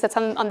other things that's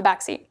on the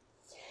back seat.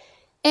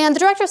 And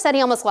the director said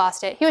he almost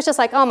lost it. He was just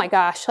like, oh my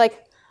gosh,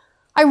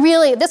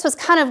 this was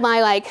kind of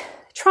my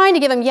trying to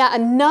give him yet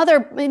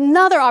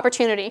another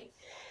opportunity.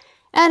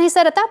 And he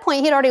said at that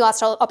point, he'd already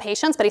lost all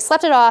patience, but he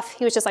slept it off.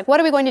 He was just like,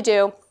 what are we going to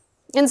do?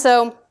 And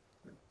so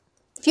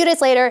a few days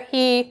later,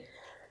 he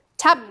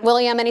tapped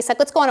William and he said,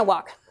 let's go on a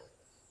walk.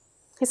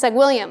 He said,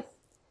 William,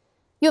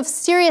 you have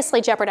seriously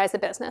jeopardized the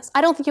business.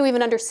 I don't think you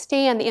even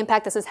understand the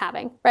impact this is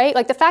having, right?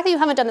 Like the fact that you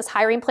haven't done this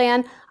hiring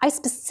plan, I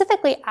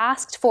specifically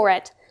asked for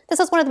it. This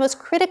is one of the most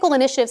critical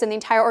initiatives in the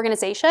entire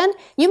organization.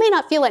 You may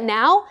not feel it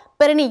now,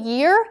 but in a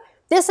year,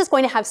 this is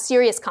going to have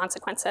serious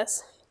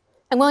consequences.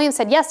 And William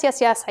said, yes, yes,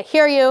 yes, I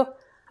hear you.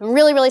 I'm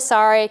really, really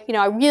sorry.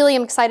 I really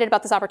am excited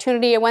about this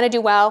opportunity. I want to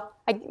do well.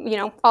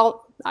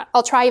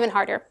 I'll try even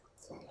harder.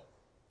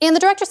 And the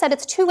director said,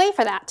 it's too late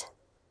for that.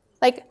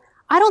 I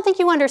don't think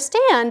you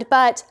understand,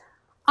 but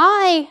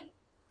I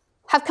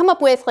have come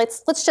up with,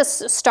 let's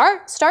just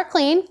start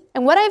clean.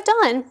 And what I've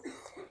done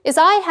is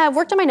I have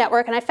worked on my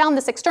network and I found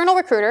this external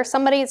recruiter,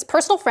 somebody's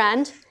personal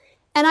friend,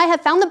 and I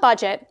have found the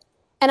budget,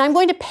 and I'm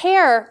going to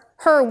pair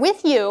her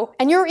with you,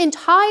 and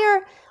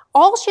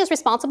all she is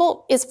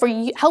responsible is for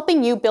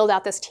helping you build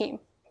out this team.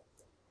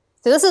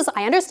 So this is,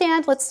 I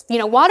understand, let's,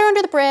 water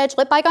under the bridge,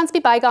 let bygones be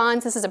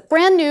bygones. This is a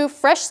brand new,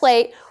 fresh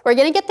slate. We're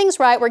gonna get things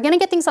right. We're gonna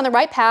get things on the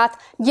right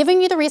path,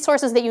 giving you the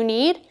resources that you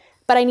need,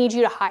 but I need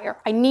you to hire.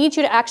 I need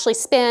you to actually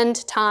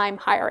spend time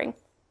hiring.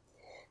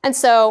 And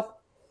so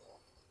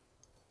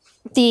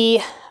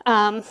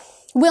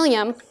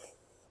William,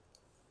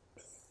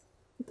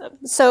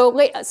 so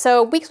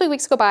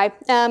weeks go by,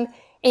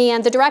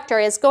 and the director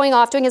is going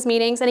off doing his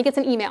meetings, and he gets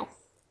an email.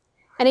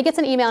 And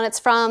it's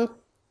from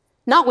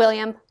not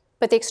William,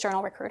 but the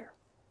external recruiter.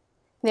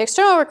 And the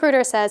external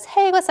recruiter says,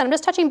 hey, listen, I'm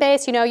just touching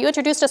base. You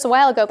introduced us a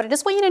while ago, but I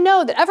just want you to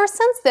know that ever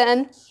since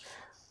then,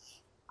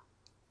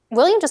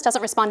 William just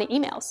doesn't respond to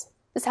emails.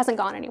 This hasn't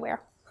gone anywhere,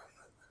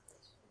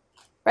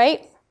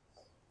 right?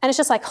 And it's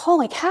just like,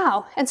 holy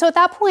cow. And so at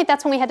that point,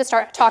 that's when we had to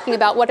start talking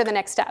about what are the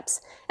next steps.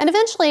 And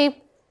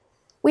eventually,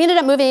 we ended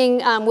up moving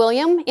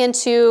William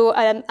into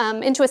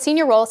a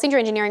senior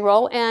engineering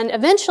role, and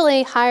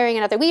eventually hiring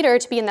another leader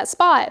to be in that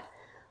spot.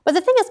 But the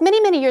thing is, many,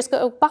 many years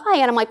go by,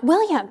 and I'm like,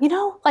 William,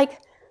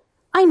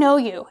 I know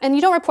you, and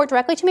you don't report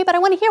directly to me, but I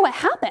want to hear what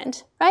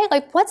happened,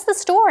 right? What's the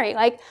story?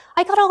 I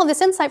got all of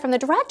this insight from the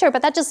director,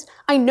 but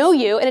I know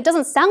you, and it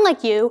doesn't sound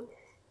like you.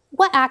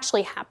 What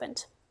actually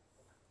happened?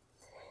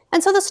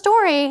 And so the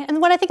story,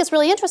 and what I think is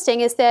really interesting,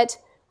 is that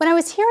when I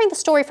was hearing the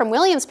story from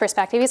William's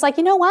perspective, he's like,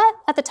 you know what?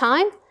 At the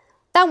time,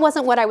 that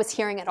wasn't what I was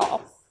hearing at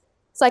all.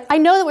 It's like, I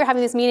know that we're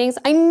having these meetings.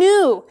 I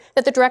knew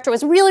that the director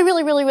was really,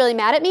 really, really, really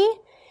mad at me.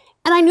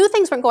 And I knew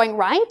things weren't going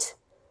right.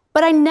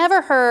 But I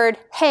never heard,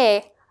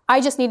 hey,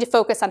 I just need to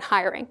focus on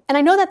hiring. And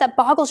I know that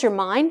boggles your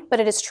mind, but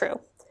it is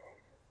true.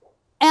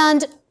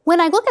 And when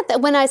I look at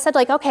that, when I said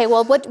okay,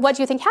 well, what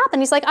do you think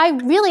happened? He's like, at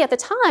the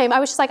time, I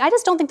was just like, I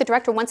just don't think the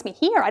director wants me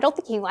here. I don't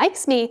think he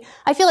likes me.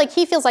 I feel like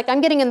he feels like I'm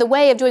getting in the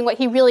way of doing what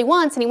he really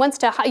wants, and he wants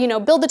to,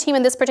 build the team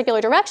in this particular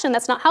direction.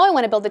 That's not how I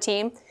want to build the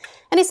team.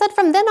 And he said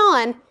from then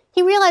on,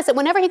 he realized that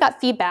whenever he got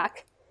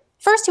feedback,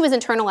 first he was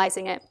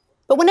internalizing it,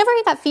 but whenever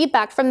he got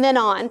feedback from then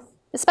on,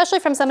 especially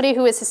from somebody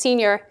who is a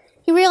senior,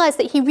 he realized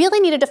that he really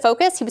needed to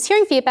focus. He was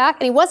hearing feedback,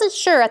 and he wasn't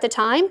sure at the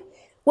time,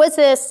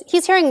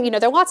 he's hearing,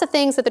 there are lots of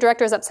things that the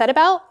director is upset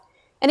about,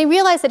 and he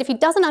realized that if he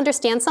doesn't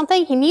understand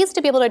something, he needs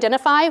to be able to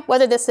identify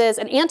whether this is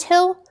an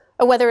anthill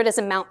or whether it is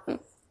a mountain.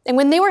 And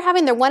when they were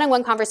having their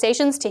one-on-one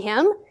conversations to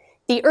him,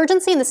 the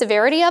urgency and the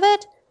severity of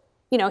it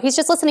he's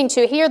just listening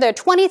to, here, there are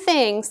 20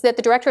 things that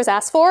the director has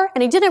asked for,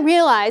 and he didn't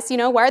realize,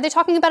 why are they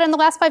talking about it in the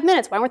last 5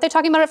 minutes? Why weren't they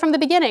talking about it from the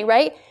beginning,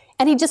 right?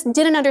 And he just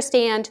didn't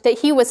understand that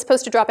he was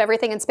supposed to drop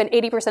everything and spend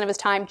 80% of his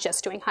time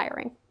just doing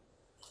hiring.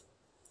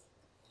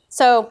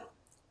 So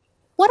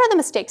what are the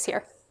mistakes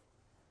here?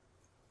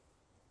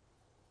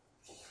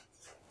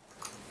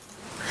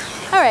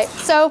 All right,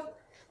 so,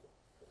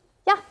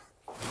 yeah.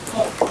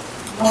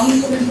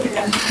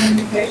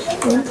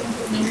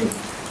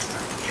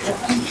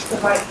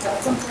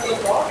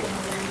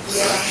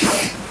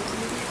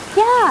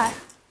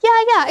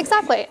 Yeah,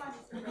 exactly.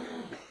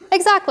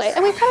 Exactly,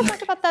 and we kind of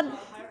talked about that. And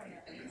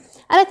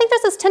I think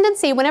there's this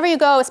tendency whenever you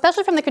go,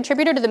 especially from the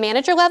contributor to the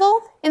manager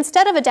level,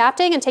 instead of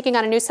adapting and taking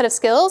on a new set of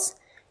skills,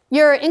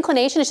 your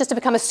inclination is just to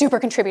become a super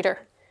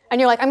contributor. And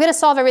you're like, I'm going to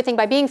solve everything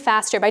by being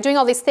faster, by doing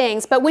all these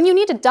things. But when you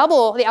need to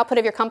double the output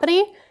of your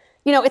company,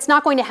 it's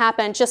not going to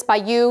happen just by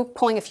you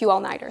pulling a few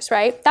all-nighters,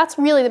 right? That's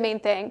really the main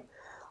thing.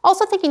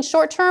 Also thinking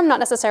short-term, not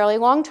necessarily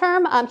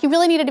long-term. He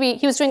really needed to be,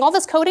 he was doing all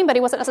this coding, but he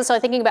wasn't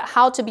necessarily thinking about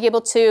how to be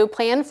able to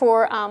plan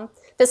for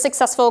the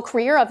successful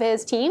career of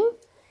his team.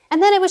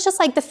 And then it was just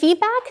like the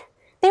feedback,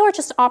 they were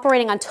just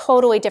operating on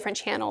totally different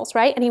channels,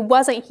 right? And he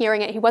wasn't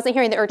hearing it. He wasn't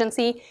hearing the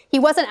urgency. He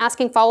wasn't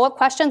asking follow-up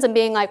questions and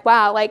being like,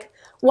 wow, like,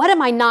 what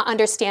am I not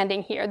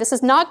understanding here? This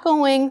is not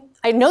going,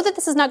 I know that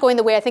this is not going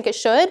the way I think it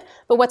should,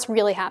 but what's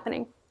really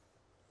happening?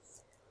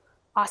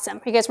 Awesome.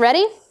 Are you guys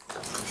ready?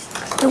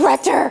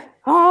 Director.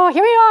 Oh,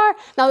 here we are.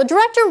 Now the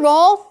director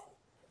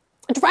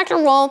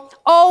role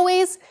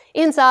always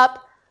ends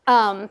up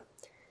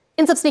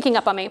sneaking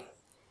up on me.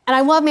 And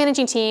I love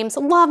managing teams,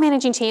 Then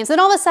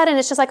all of a sudden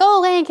it's just like, oh,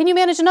 Elaine, can you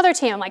manage another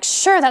team? I'm like,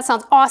 sure, that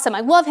sounds awesome. I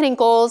love hitting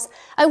goals.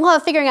 I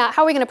love figuring out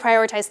how we're going to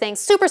prioritize things.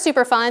 Super,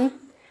 super fun.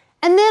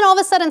 And then all of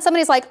a sudden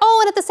somebody's like, oh,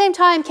 and at the same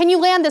time, can you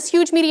land this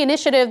huge meaty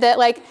initiative that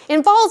like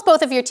involves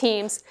both of your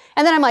teams?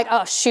 And then I'm like,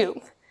 oh,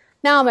 shoot.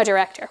 Now I'm a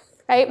director,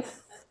 right?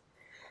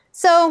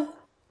 So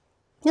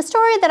the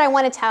story that I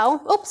want to tell,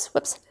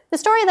 the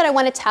story that I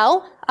want to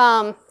tell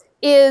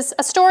is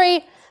a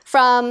story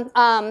from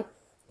an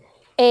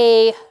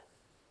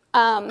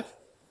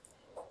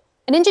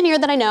engineer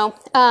that I know,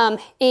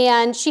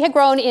 and she had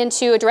grown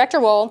into a director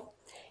role,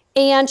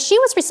 and she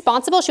was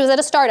responsible, she was at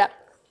a startup,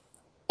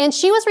 and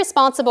she was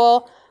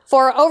responsible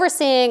for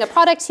overseeing a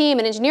product team,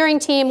 an engineering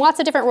team, lots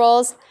of different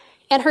roles,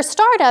 and her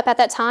startup at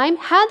that time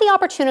had the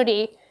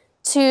opportunity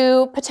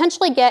to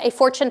potentially get a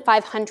Fortune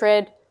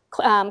 500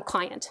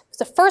 client.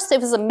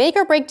 It was a make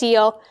or break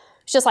deal.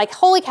 It's just like,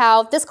 holy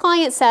cow, this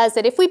client says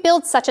that if we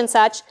build such and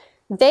such,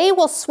 they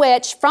will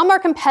switch from our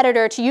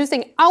competitor to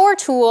using our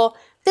tool.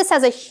 This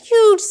has a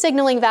huge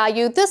signaling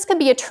value. This could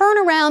be a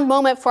turnaround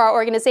moment for our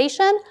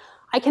organization.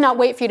 I cannot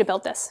wait for you to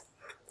build this.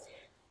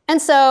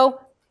 And so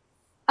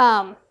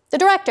the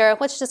director,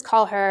 let's just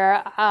call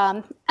her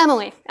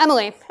Emily.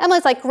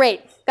 Emily's like,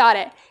 great, got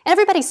it. And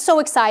everybody's so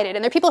excited.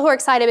 And there are people who are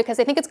excited because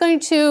they think it's going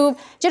to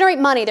generate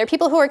money. There are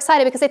people who are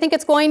excited because they think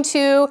it's going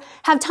to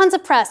have tons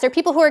of press. There are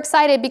people who are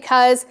excited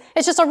because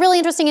it's just a really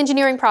interesting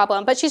engineering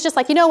problem. But she's just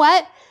like, you know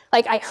what?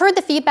 Like, I heard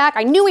the feedback.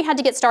 I knew we had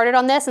to get started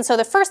on this. And so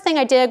the first thing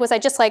I did was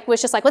let's just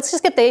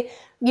get the,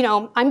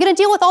 I'm going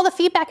to deal with all the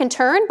feedback in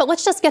turn, but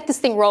let's just get this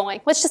thing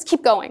rolling. Let's just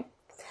keep going.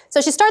 So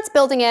she starts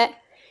building it.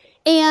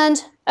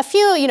 And I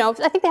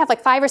think they have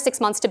like 5 or 6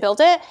 months to build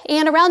it.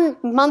 And around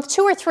month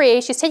 2 or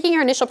 3, she's taking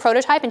her initial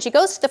prototype and she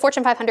goes to the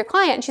Fortune 500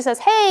 client and she says,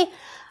 hey,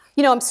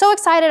 I'm so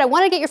excited. I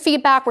want to get your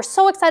feedback. We're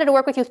so excited to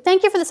work with you.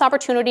 Thank you for this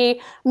opportunity.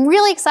 I'm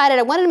really excited.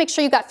 I wanted to make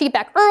sure you got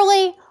feedback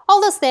early,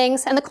 all those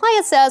things. And the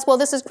client says, well,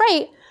 this is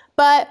great,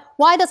 but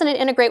why doesn't it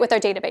integrate with our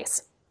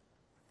database?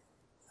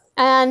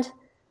 And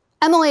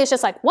Emily is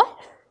just like, what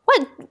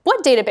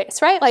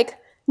database, right? Like,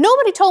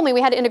 nobody told me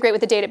we had to integrate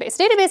with the database.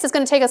 Database is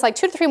going to take us like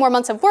 2 to 3 more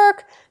months of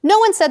work. No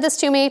one said this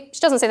to me. She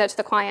doesn't say that to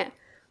the client.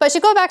 But she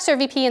goes back to her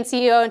VP and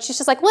CEO and she's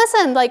just like,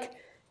 listen, like,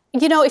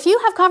 if you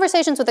have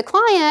conversations with the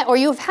client or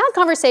you've had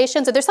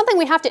conversations, if there's something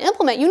we have to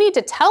implement, you need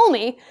to tell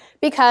me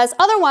because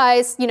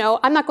otherwise,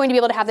 I'm not going to be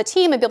able to have the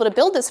team and be able to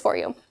build this for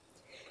you.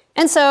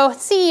 And so the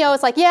CEO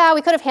is like, yeah,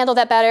 we could have handled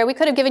that better. We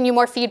could have given you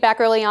more feedback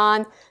early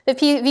on. The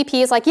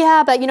VP is like,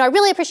 yeah, but I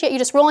really appreciate you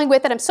just rolling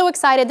with it. I'm so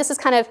excited. This is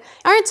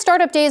aren't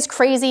startup days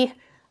crazy?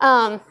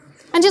 And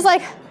she's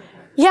like,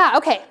 yeah,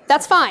 okay,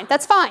 that's fine,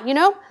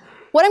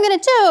 What I'm going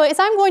to do is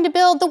I'm going to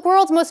build the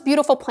world's most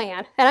beautiful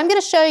plan. And I'm going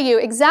to show you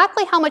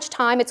exactly how much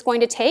time it's going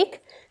to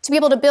take to be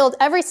able to build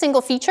every single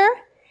feature.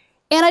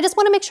 And I just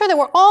want to make sure that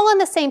we're all on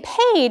the same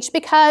page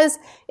because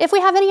if we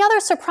have any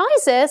other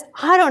surprises,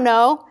 I don't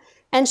know.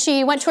 And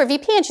she went to her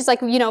VP and she's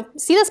like,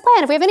 see this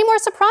plan. If we have any more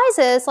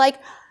surprises, like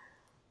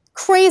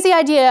crazy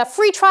idea,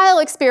 free trial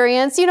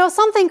experience,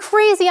 something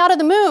crazy out of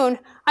the moon,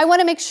 I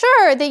want to make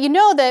sure that you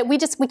know that we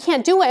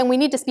can't do it and we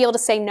need to be able to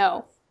say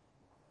no.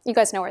 You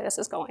guys know where this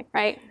is going,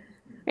 right?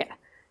 Yeah.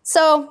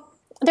 So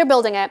they're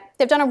building it.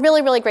 They've done a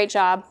really, really great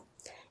job.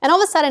 And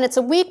all of a sudden, it's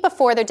a week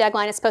before their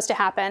deadline is supposed to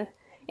happen.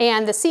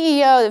 And the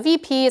CEO, the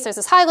VPs, there's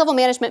this high-level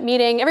management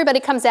meeting.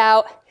 Everybody comes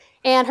out.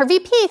 And her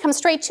VP comes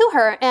straight to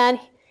her. And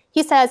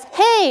he says,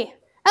 hey,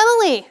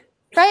 Emily,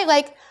 right?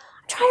 Like,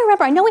 I'm trying to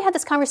remember. I know we had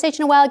this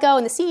conversation a while ago,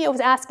 and the CEO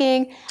was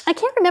asking, and I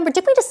can't remember,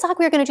 did we decide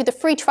we were going to do the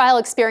free trial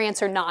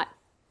experience or not?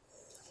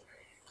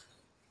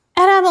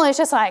 And Emily's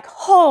just like,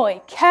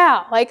 holy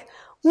cow. Like,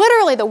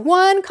 literally the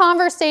one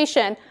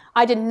conversation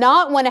I did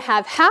not want to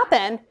have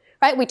happen,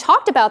 right? We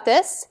talked about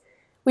this.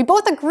 We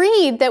both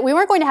agreed that we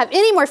weren't going to have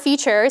any more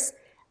features.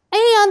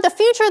 And the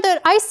feature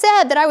that I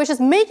said that I was just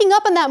making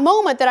up in that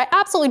moment that I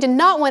absolutely did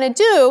not want to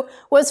do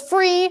was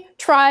free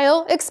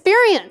trial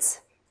experience.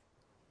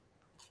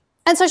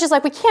 And so she's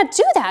like, we can't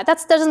do that.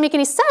 That doesn't make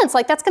any sense.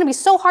 Like, that's going to be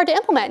so hard to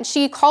implement. And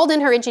she called in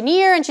her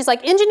engineer, and she's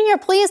like, engineer,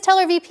 please tell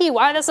our VP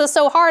why this is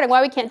so hard and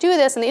why we can't do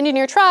this. And the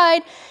engineer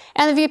tried.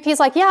 And the VP is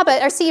like, yeah,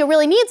 but our CEO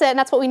really needs it, and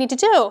that's what we need to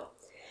do.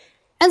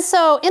 And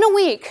so in a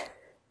week,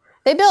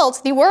 they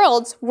built the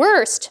world's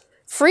worst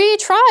free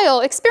trial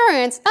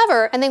experience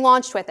ever, and they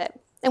launched with it.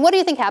 And what do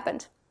you think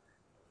happened?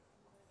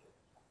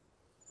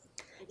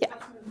 Yeah,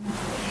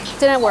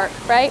 didn't work,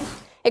 right?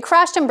 It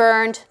crashed and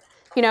burned.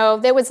 You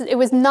know, it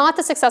was not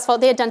the successful.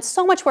 They had done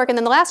so much work, and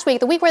then the last week,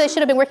 the week where they should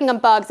have been working on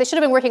bugs, they should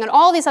have been working on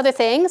all these other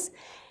things.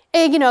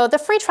 And, you know, the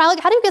free trial,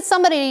 like, how do you get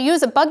somebody to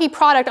use a buggy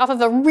product off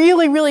of a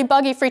really, really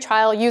buggy free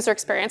trial user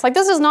experience? Like,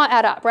 this does not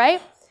add up,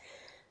 right?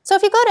 So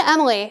if you go to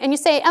Emily and you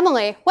say,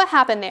 Emily, what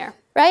happened there,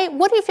 right?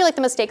 What do you feel like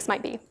the mistakes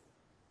might be?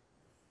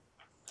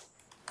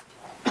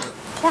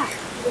 Yeah.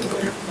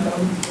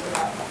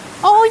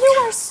 Oh,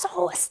 you are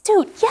so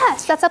astute.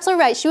 Yes, that's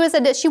absolutely right. She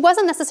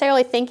wasn't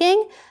necessarily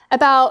thinking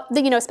about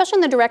the, you know, especially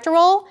in the director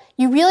role,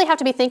 you really have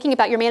to be thinking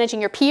about you're managing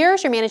your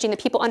peers, you're managing the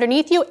people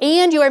underneath you,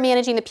 and you are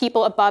managing the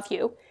people above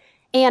you.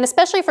 And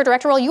especially for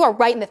director role, you are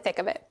right in the thick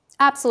of it.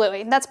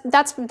 Absolutely. That's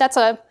pretty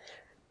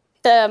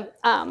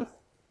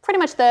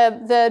much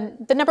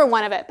the number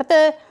one of it. But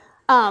the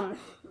other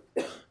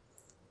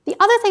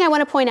thing I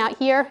want to point out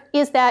here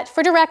is that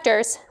for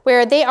directors,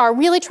 where they are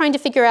really trying to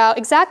figure out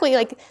exactly,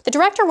 like the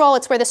director role,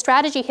 it's where the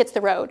strategy hits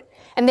the road.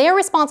 And they are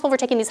responsible for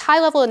taking these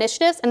high-level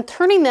initiatives and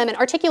turning them and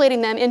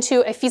articulating them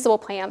into a feasible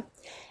plan.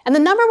 And the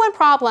number one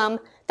problem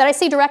that I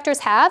see directors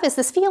have is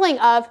this feeling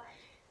of,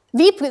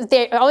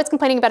 they're always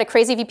complaining about a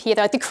crazy VP.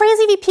 They're like, the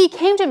crazy VP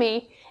came to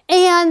me,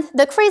 and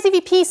the crazy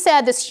VP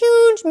said this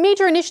huge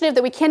major initiative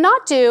that we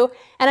cannot do,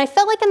 and I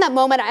felt like in that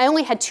moment I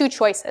only had two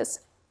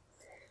choices.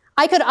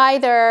 I could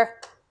either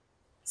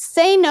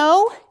say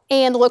no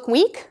and look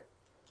weak,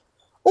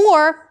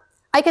 or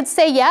I could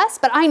say yes,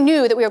 but I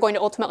knew that we were going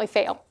to ultimately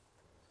fail.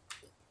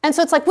 And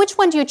so it's like, which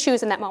one do you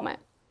choose in that moment?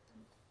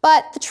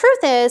 But the truth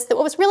is that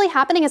what was really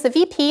happening is the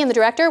VP and the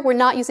director were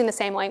not using the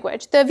same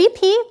language. The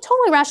VP,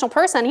 totally rational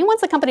person, he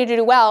wants the company to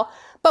do well,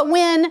 but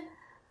when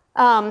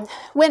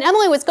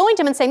Emily was going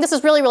to him and saying, this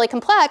is really, really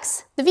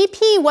complex, the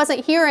VP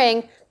wasn't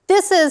hearing,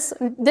 this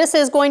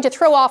is going to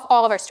throw off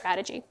all of our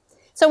strategy.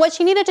 So what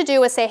she needed to do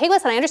was say, hey,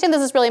 listen, I understand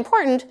this is really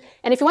important,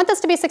 and if you want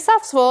this to be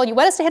successful, you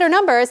want us to hit our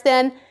numbers,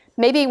 then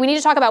maybe we need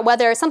to talk about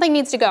whether something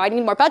needs to go. I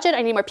need more budget,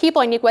 I need more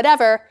people, I need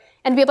whatever,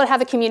 and be able to have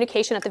a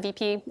communication at the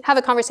VP, have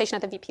a conversation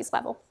at the VP's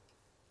level.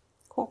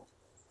 Cool.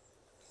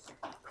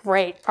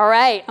 Great. All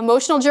right.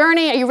 Emotional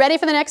journey. Are you ready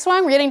for the next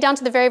one? We're getting down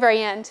to the very,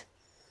 very end.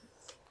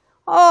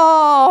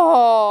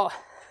 Oh.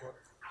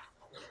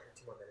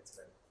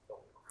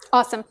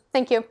 Awesome.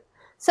 Thank you.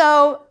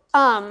 So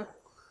I'm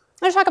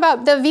going to talk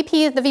about the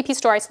VP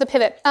story, so the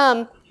pivot.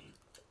 I'll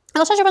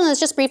touch upon this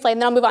just briefly, and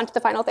then I'll move on to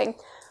the final thing.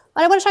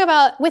 But I want to talk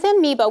about,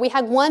 within Meebo, we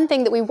had one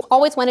thing that we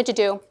always wanted to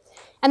do,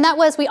 and that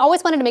was we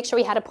always wanted to make sure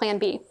we had a plan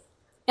B.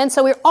 And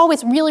so we were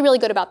always really, really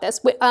good about this.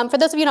 For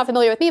those of you not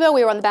familiar with Meebo,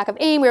 we were on the back of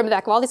AIM, we were on the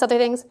back of all these other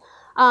things,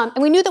 and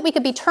we knew that we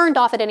could be turned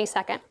off at any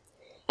second.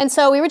 And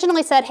so we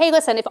originally said, hey,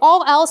 listen, if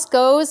all else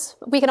goes,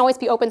 we can always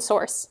be open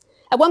source.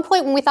 At one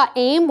point, when we thought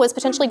AIM was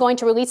potentially going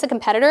to release a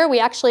competitor, we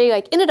actually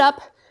ended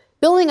up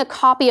building a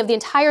copy of the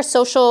entire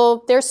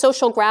their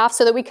social graph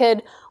so that we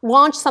could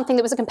launch something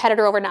that was a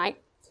competitor overnight.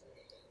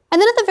 And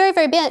then at the very,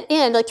 very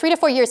end, like 3 to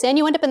 4 years in,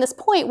 you end up in this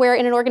point where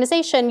in an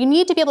organization, you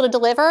need to be able to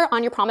deliver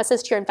on your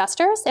promises to your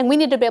investors, and we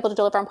need to be able to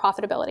deliver on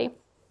profitability.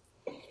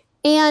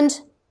 And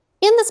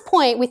in this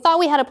point, we thought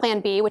we had a plan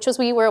B, which was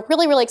we were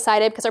really, really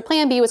excited because our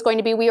plan B was going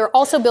to be we were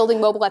also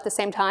building mobile at the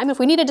same time. If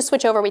we needed to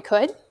switch over, we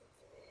could.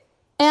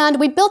 And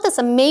we built this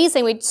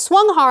amazing, we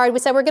swung hard, we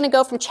said we're going to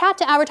go from chat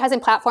to advertising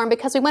platform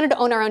because we wanted to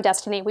own our own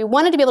destiny. We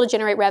wanted to be able to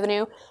generate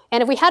revenue,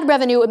 and if we had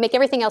revenue, it would make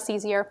everything else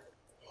easier.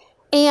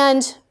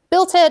 And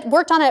built it,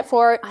 worked on it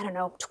for,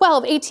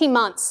 12, 18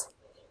 months.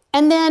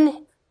 And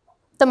then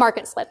the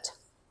market slipped.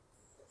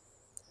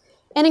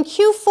 And in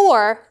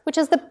Q4, which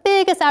is the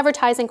biggest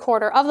advertising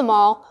quarter of them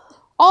all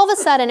of a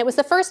sudden, it was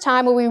the first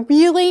time where we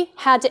really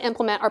had to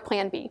implement our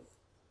plan B.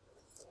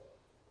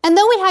 And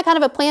though we had kind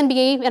of a plan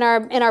B in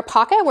our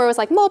pocket, where it was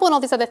like mobile and all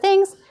these other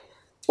things,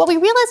 what we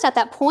realized at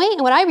that point,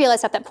 and what I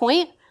realized at that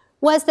point,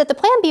 was that the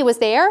plan B was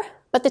there,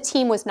 but the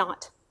team was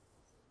not.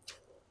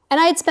 And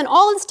I had spent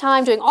all of this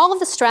time doing all of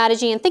the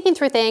strategy and thinking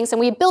through things, and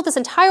we built this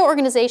entire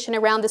organization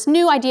around this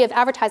new idea of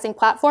advertising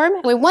platform,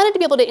 and we wanted to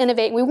be able to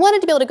innovate, and we wanted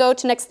to be able to go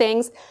to next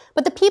things,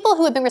 but the people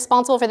who had been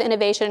responsible for the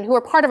innovation, who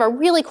were part of our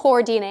really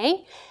core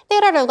DNA, they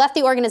had either left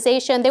the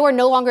organization, they were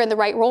no longer in the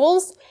right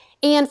roles,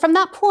 And from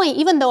that point,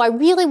 even though I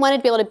really wanted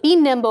to be able to be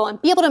nimble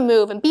and be able to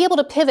move and be able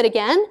to pivot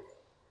again,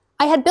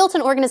 I had built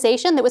an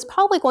organization that was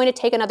probably going to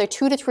take another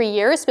 2 to 3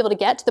 years to be able to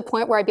get to the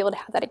point where I'd be able to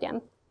have that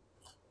again.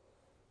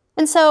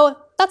 And so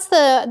that's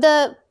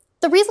the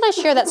reason I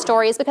share that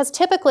story is because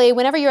typically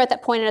whenever you're at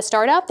that point in a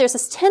startup, there's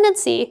this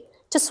tendency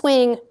to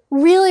swing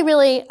really,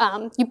 really,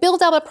 you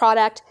build out a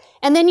product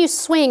and then you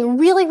swing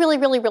really, really,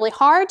 really, really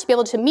hard to be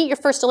able to meet your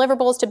first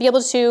deliverables, to be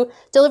able to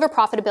deliver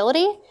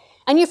profitability.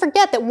 And you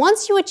forget that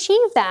once you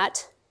achieve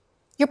that,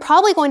 you're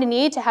probably going to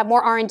need to have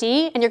more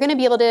R&D and you're going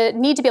to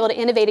need to be able to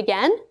innovate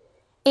again.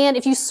 And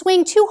if you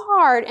swing too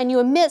hard and you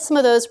omit some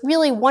of those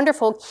really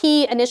wonderful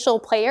key initial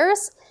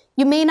players,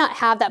 you may not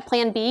have that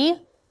plan B.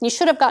 You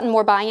should have gotten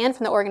more buy-in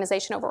from the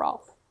organization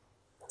overall.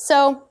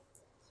 So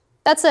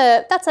that's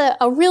a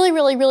really,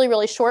 really, really,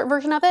 really short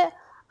version of it.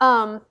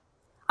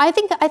 I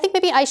think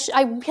maybe I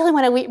really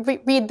want to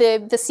read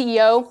the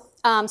CEO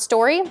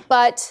story,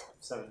 but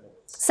 7 minutes.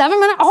 7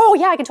 minutes? Oh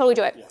yeah, I can totally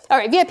do it. Yeah. All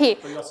right, VIP,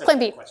 plan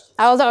B.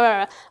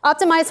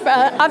 Optimize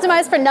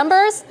for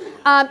numbers,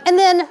 and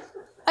then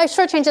I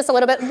shortchange this a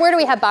little bit. Where do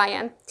we have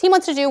buy-in? Team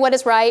wants to do what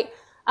is right,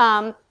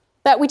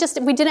 but we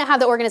didn't have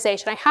the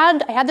organization. I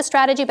had the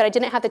strategy, but I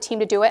didn't have the team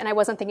to do it, and I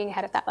wasn't thinking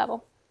ahead at that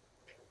level.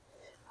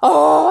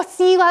 Oh,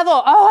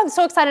 C-level. Oh, I'm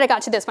so excited I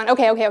got to this one.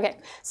 Okay.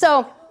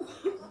 So,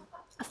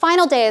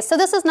 final days. So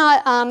this is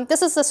not,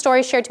 this is a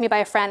story shared to me by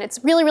a friend. It's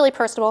really, really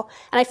personal,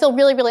 and I feel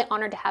really, really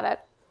honored to have it.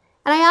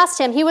 And I asked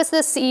him, he was the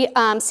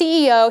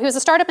CEO, he was a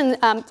startup,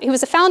 and he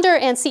was a founder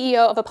and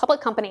CEO of a public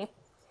company.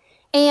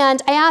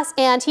 And I asked,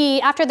 and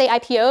after they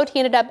IPO'd, he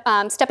ended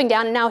up stepping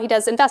down, and now he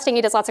does investing,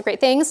 he does lots of great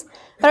things.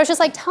 But I was just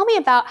like, tell me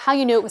about how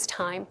you knew it was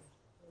time.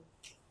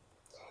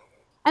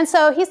 And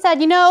so he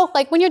said, you know,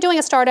 like when you're doing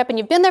a startup and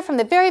you've been there from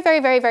the very, very,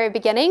 very, very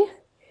beginning,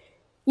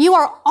 you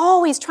are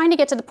always trying to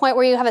get to the point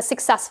where you have a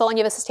successful and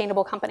you have a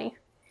sustainable company.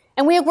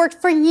 And we have worked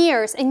for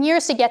years and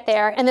years to get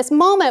there. And this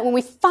moment when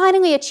we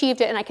finally achieved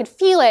it and I could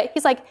feel it,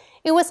 he's like,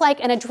 it was like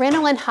an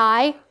adrenaline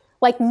high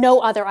like no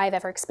other I've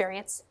ever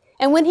experienced.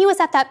 And when he was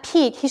at that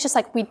peak, he's just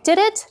like, we did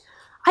it.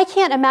 I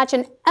can't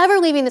imagine ever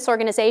leaving this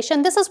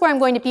organization. This is where I'm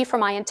going to be for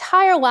my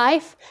entire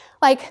life.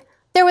 Like,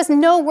 there was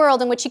no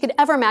world in which he could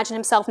ever imagine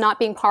himself not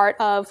being part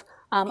of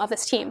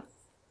this team.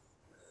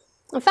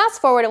 And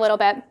fast forward a little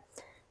bit.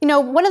 You know,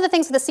 one of the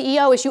things with the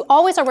CEO is you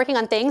always are working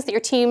on things that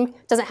your team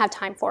doesn't have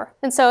time for.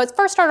 And so it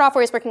first started off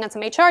where he's working on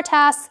some HR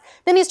tasks.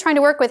 Then he's trying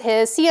to work with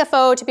his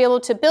CFO to be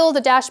able to build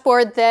a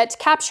dashboard that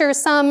captures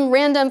some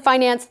random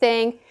finance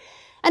thing.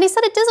 And he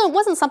said it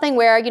wasn't something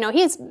where, you know,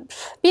 he's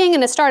being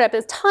in a startup,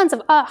 there's tons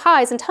of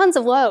highs and tons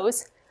of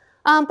lows.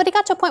 But he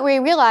got to a point where he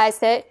realized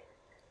that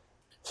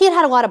he had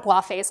had a lot of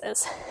blah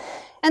phases.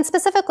 And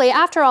specifically,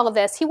 after all of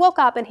this, he woke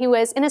up and he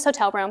was in his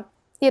hotel room.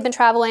 He had been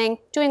traveling,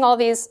 doing all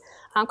these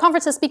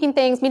conferences, speaking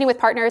things, meeting with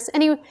partners,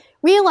 and he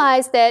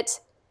realized that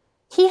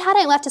he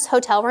hadn't left his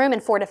hotel room in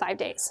 4 to 5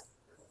 days.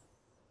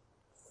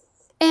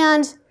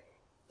 And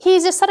he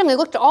just suddenly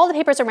looked at all the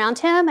papers around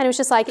him and he was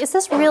just like, is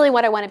this really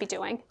what I want to be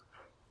doing?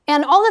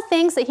 And all the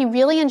things that he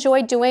really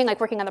enjoyed doing, like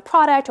working on the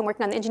product and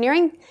working on the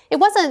engineering, it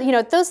wasn't, you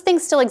know, those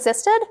things still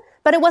existed,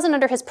 but it wasn't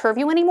under his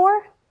purview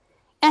anymore.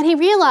 And he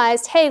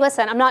realized, hey,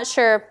 listen, I'm not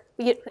sure,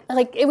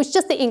 like it was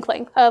just the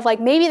inkling of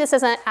like, maybe this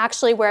isn't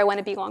actually where I want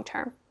to be long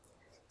term.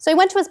 So he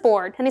went to his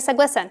board and he said,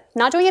 listen,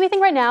 not doing anything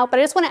right now, but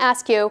I just want to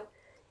ask you,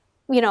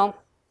 you know,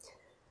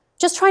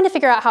 just trying to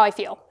figure out how I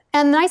feel.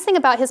 And the nice thing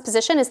about his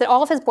position is that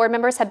all of his board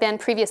members have been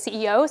previous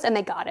CEOs and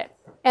they got it.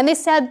 And they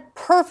said,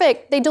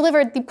 perfect, they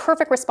delivered the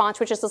perfect response,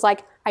 which is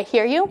like, I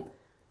hear you,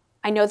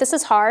 I know this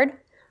is hard,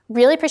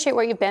 really appreciate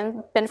where you've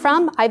been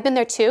from, I've been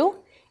there too.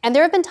 And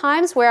there have been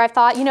times where I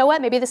thought, you know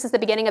what, maybe this is the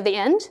beginning of the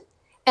end,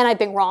 and I've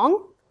been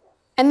wrong.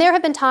 And there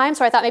have been times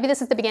where I thought maybe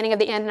this is the beginning of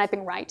the end and I've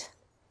been right.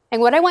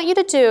 And what I want you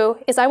to do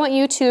is I want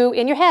you to,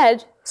 in your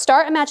head,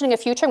 start imagining a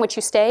future in which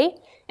you stay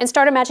and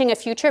start imagining a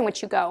future in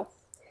which you go.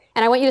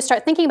 And I want you to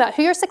start thinking about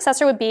who your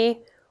successor would be,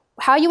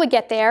 how you would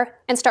get there,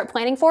 and start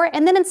planning for it.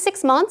 And then in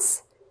 6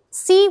 months,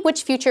 see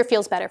which future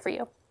feels better for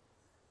you.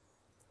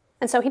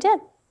 And so he did.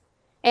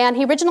 And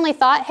he originally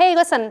thought, hey,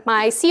 listen,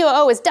 my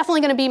COO is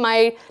definitely going to be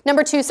my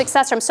number 2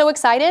 successor. I'm so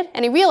excited.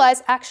 And he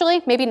realized,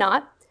 actually, maybe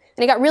not.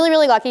 And he got really,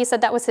 really lucky. He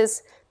said that was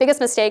his biggest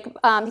mistake. He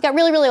got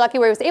really, really lucky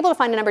where he was able to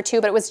find a number 2,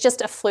 but it was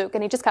just a fluke.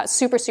 And he just got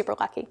super, super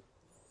lucky.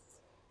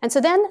 And so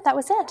then that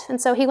was it.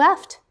 And so he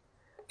left.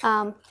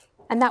 And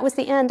that was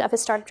the end of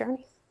his startup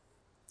journey.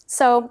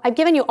 So I've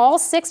given you all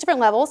 6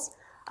 different levels.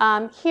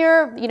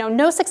 Here, you know,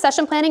 no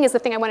succession planning is the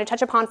thing I want to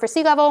touch upon for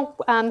C-level.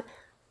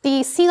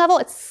 The C-level,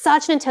 it's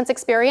such an intense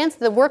experience.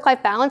 The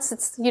work-life balance,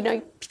 it's, you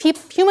know,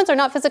 humans are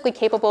not physically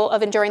capable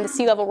of enduring the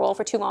C-level role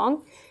for too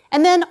long.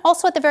 And then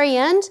also at the very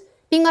end,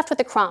 being left with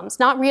the crumbs,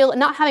 not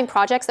having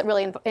projects that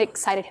really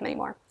excited him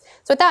anymore.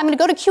 So with that, I'm going to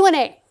go to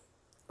Q&A.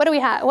 What do we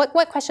have?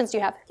 What questions do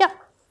you have? Yeah.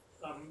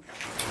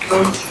 So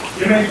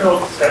you made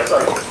those steps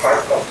like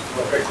part of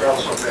the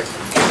background subject.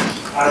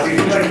 Do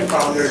you like the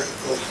founder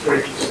was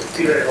very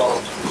succeeded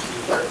or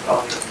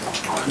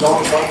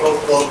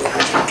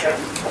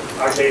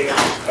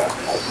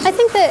I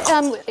think that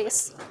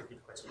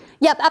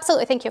Yep,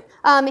 absolutely, thank you.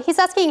 He's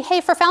asking,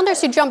 hey, for founders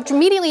who jumped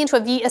immediately into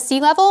a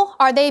C level,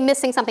 are they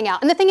missing something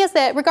out? And the thing is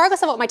that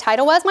regardless of what my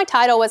title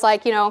was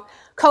like, you know,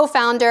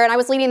 co-founder, and I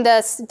was leading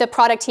the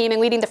product team and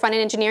leading the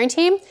front-end engineering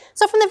team.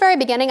 So from the very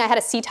beginning, I had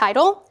a C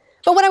title,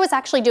 but what I was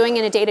actually doing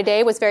in a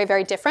day-to-day was very,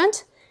 very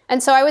different.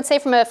 And so I would say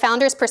from a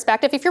founder's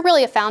perspective, if you're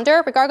really a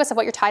founder, regardless of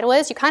what your title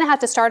is, you kind of have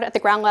to start at the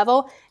ground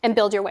level and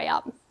build your way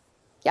up.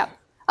 Yeah.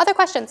 Other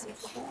questions?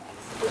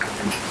 Yeah,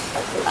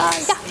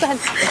 go ahead.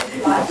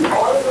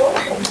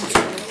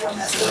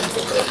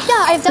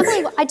 Yeah,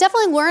 I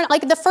definitely learned,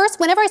 like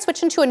whenever I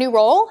switched into a new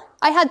role,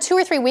 I had 2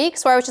 or 3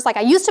 weeks where I was just like,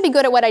 I used to be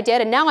good at what I did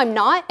and now I'm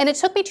not. And it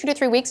took me 2 to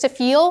 3 weeks to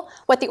feel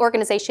what the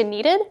organization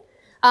needed.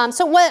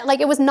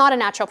 It was not a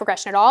natural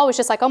progression at all. It was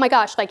just like, oh my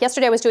gosh, like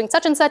yesterday I was doing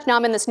such and such, now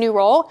I'm in this new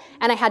role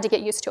and I had to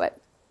get used to it.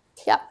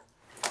 Yeah.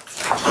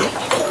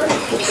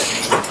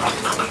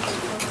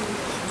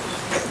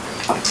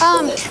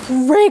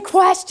 Great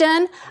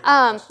question.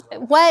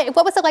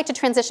 What was it like to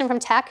transition from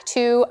tech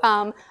to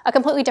a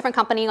completely different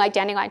company like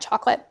Dandelion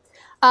Chocolate?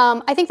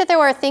 I think that there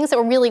were things that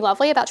were really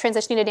lovely about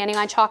transitioning to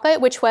Dandelion Chocolate,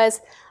 which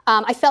was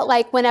I felt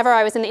like whenever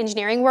I was in the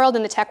engineering world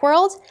and the tech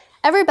world,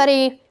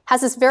 everybody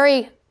has this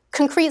very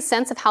concrete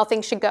sense of how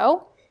things should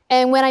go.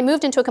 And when I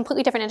moved into a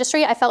completely different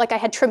industry, I felt like I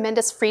had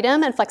tremendous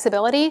freedom and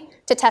flexibility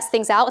to test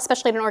things out,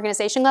 especially at an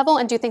organization level,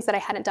 and do things that I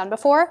hadn't done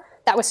before.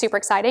 That was super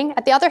exciting.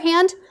 At the other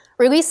hand,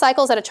 release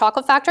cycles at a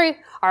chocolate factory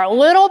are a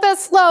little bit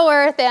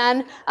slower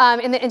than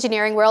in the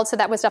engineering world, so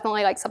that was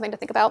definitely like something to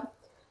think about.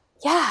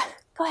 Yeah,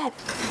 go ahead.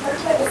 What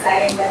about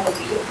deciding then to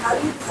leave? How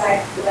do you decide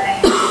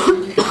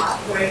when you're not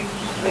where you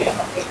need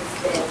to take a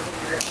stand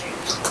in your thing?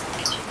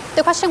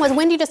 The question was,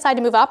 when do you decide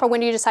to move up or when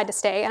do you decide to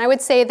stay? And I would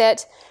say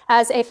that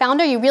as a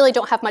founder, you really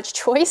don't have much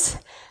choice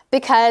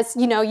because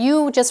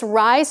you just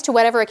rise to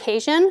whatever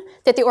occasion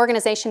that the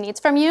organization needs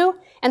from you.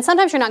 And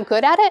sometimes you're not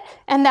good at it.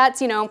 And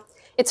that's,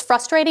 it's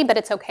frustrating, but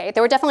it's okay.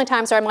 There were definitely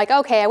times where I'm like,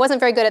 okay, I wasn't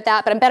very good at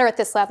that, but I'm better at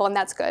this level, and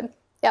that's good.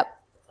 Yep.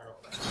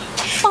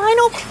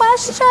 Final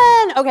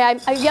question. Okay,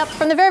 yep,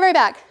 from the very, very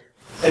back.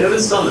 I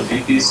noticed on the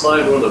VP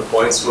slide, one of the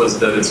points was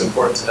that it's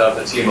important to have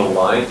the team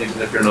aligned,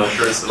 even if you're not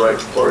sure it's the right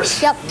course.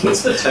 Yep.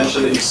 What's the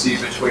tension that you see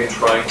between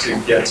trying to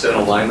get to an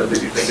alignment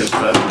that you think is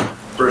better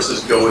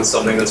versus go with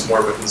something that's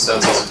more of a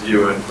consensus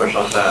view and push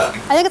on that?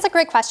 I think it's a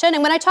great question.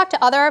 And when I talk to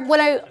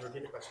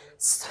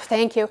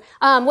thank you.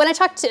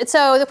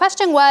 So the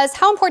question was,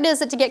 how important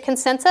is it to get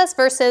consensus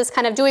versus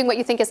kind of doing what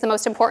you think is the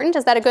most important?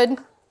 Is that a good,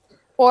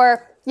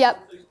 yep.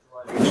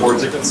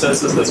 Towards a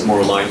consensus that's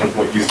more aligned with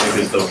what you think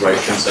is the right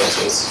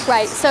consensus.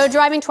 Right, so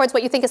driving towards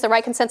what you think is the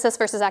right consensus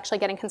versus actually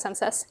getting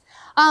consensus.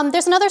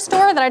 There's another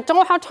story that I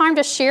don't have time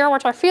to share,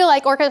 which I feel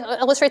like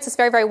illustrates this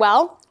very, very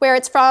well, where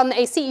it's from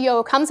a CEO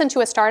who comes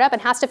into a startup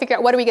and has to figure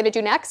out what are we going to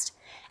do next.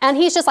 And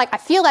he's just like, I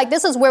feel like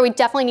this is where we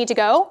definitely need to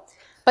go.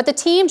 But the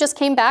team just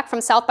came back from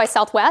South by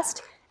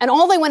Southwest, and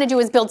all they want to do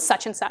is build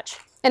such and such.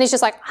 And he's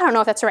just like, I don't know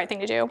if that's the right thing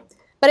to do.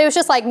 But it was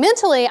just like,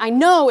 mentally, I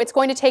know it's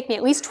going to take me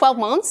at least 12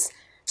 months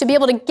to be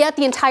able to get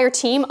the entire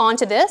team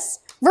onto this,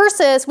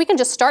 versus we can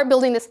just start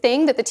building this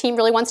thing that the team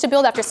really wants to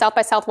build after South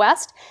by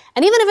Southwest.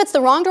 And even if it's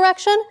the wrong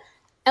direction,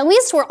 at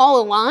least we're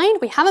all aligned.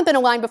 We haven't been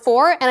aligned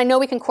before, and I know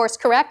we can course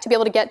correct to be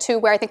able to get to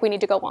where I think we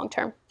need to go long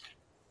term.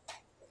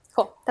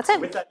 Cool, that's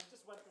it.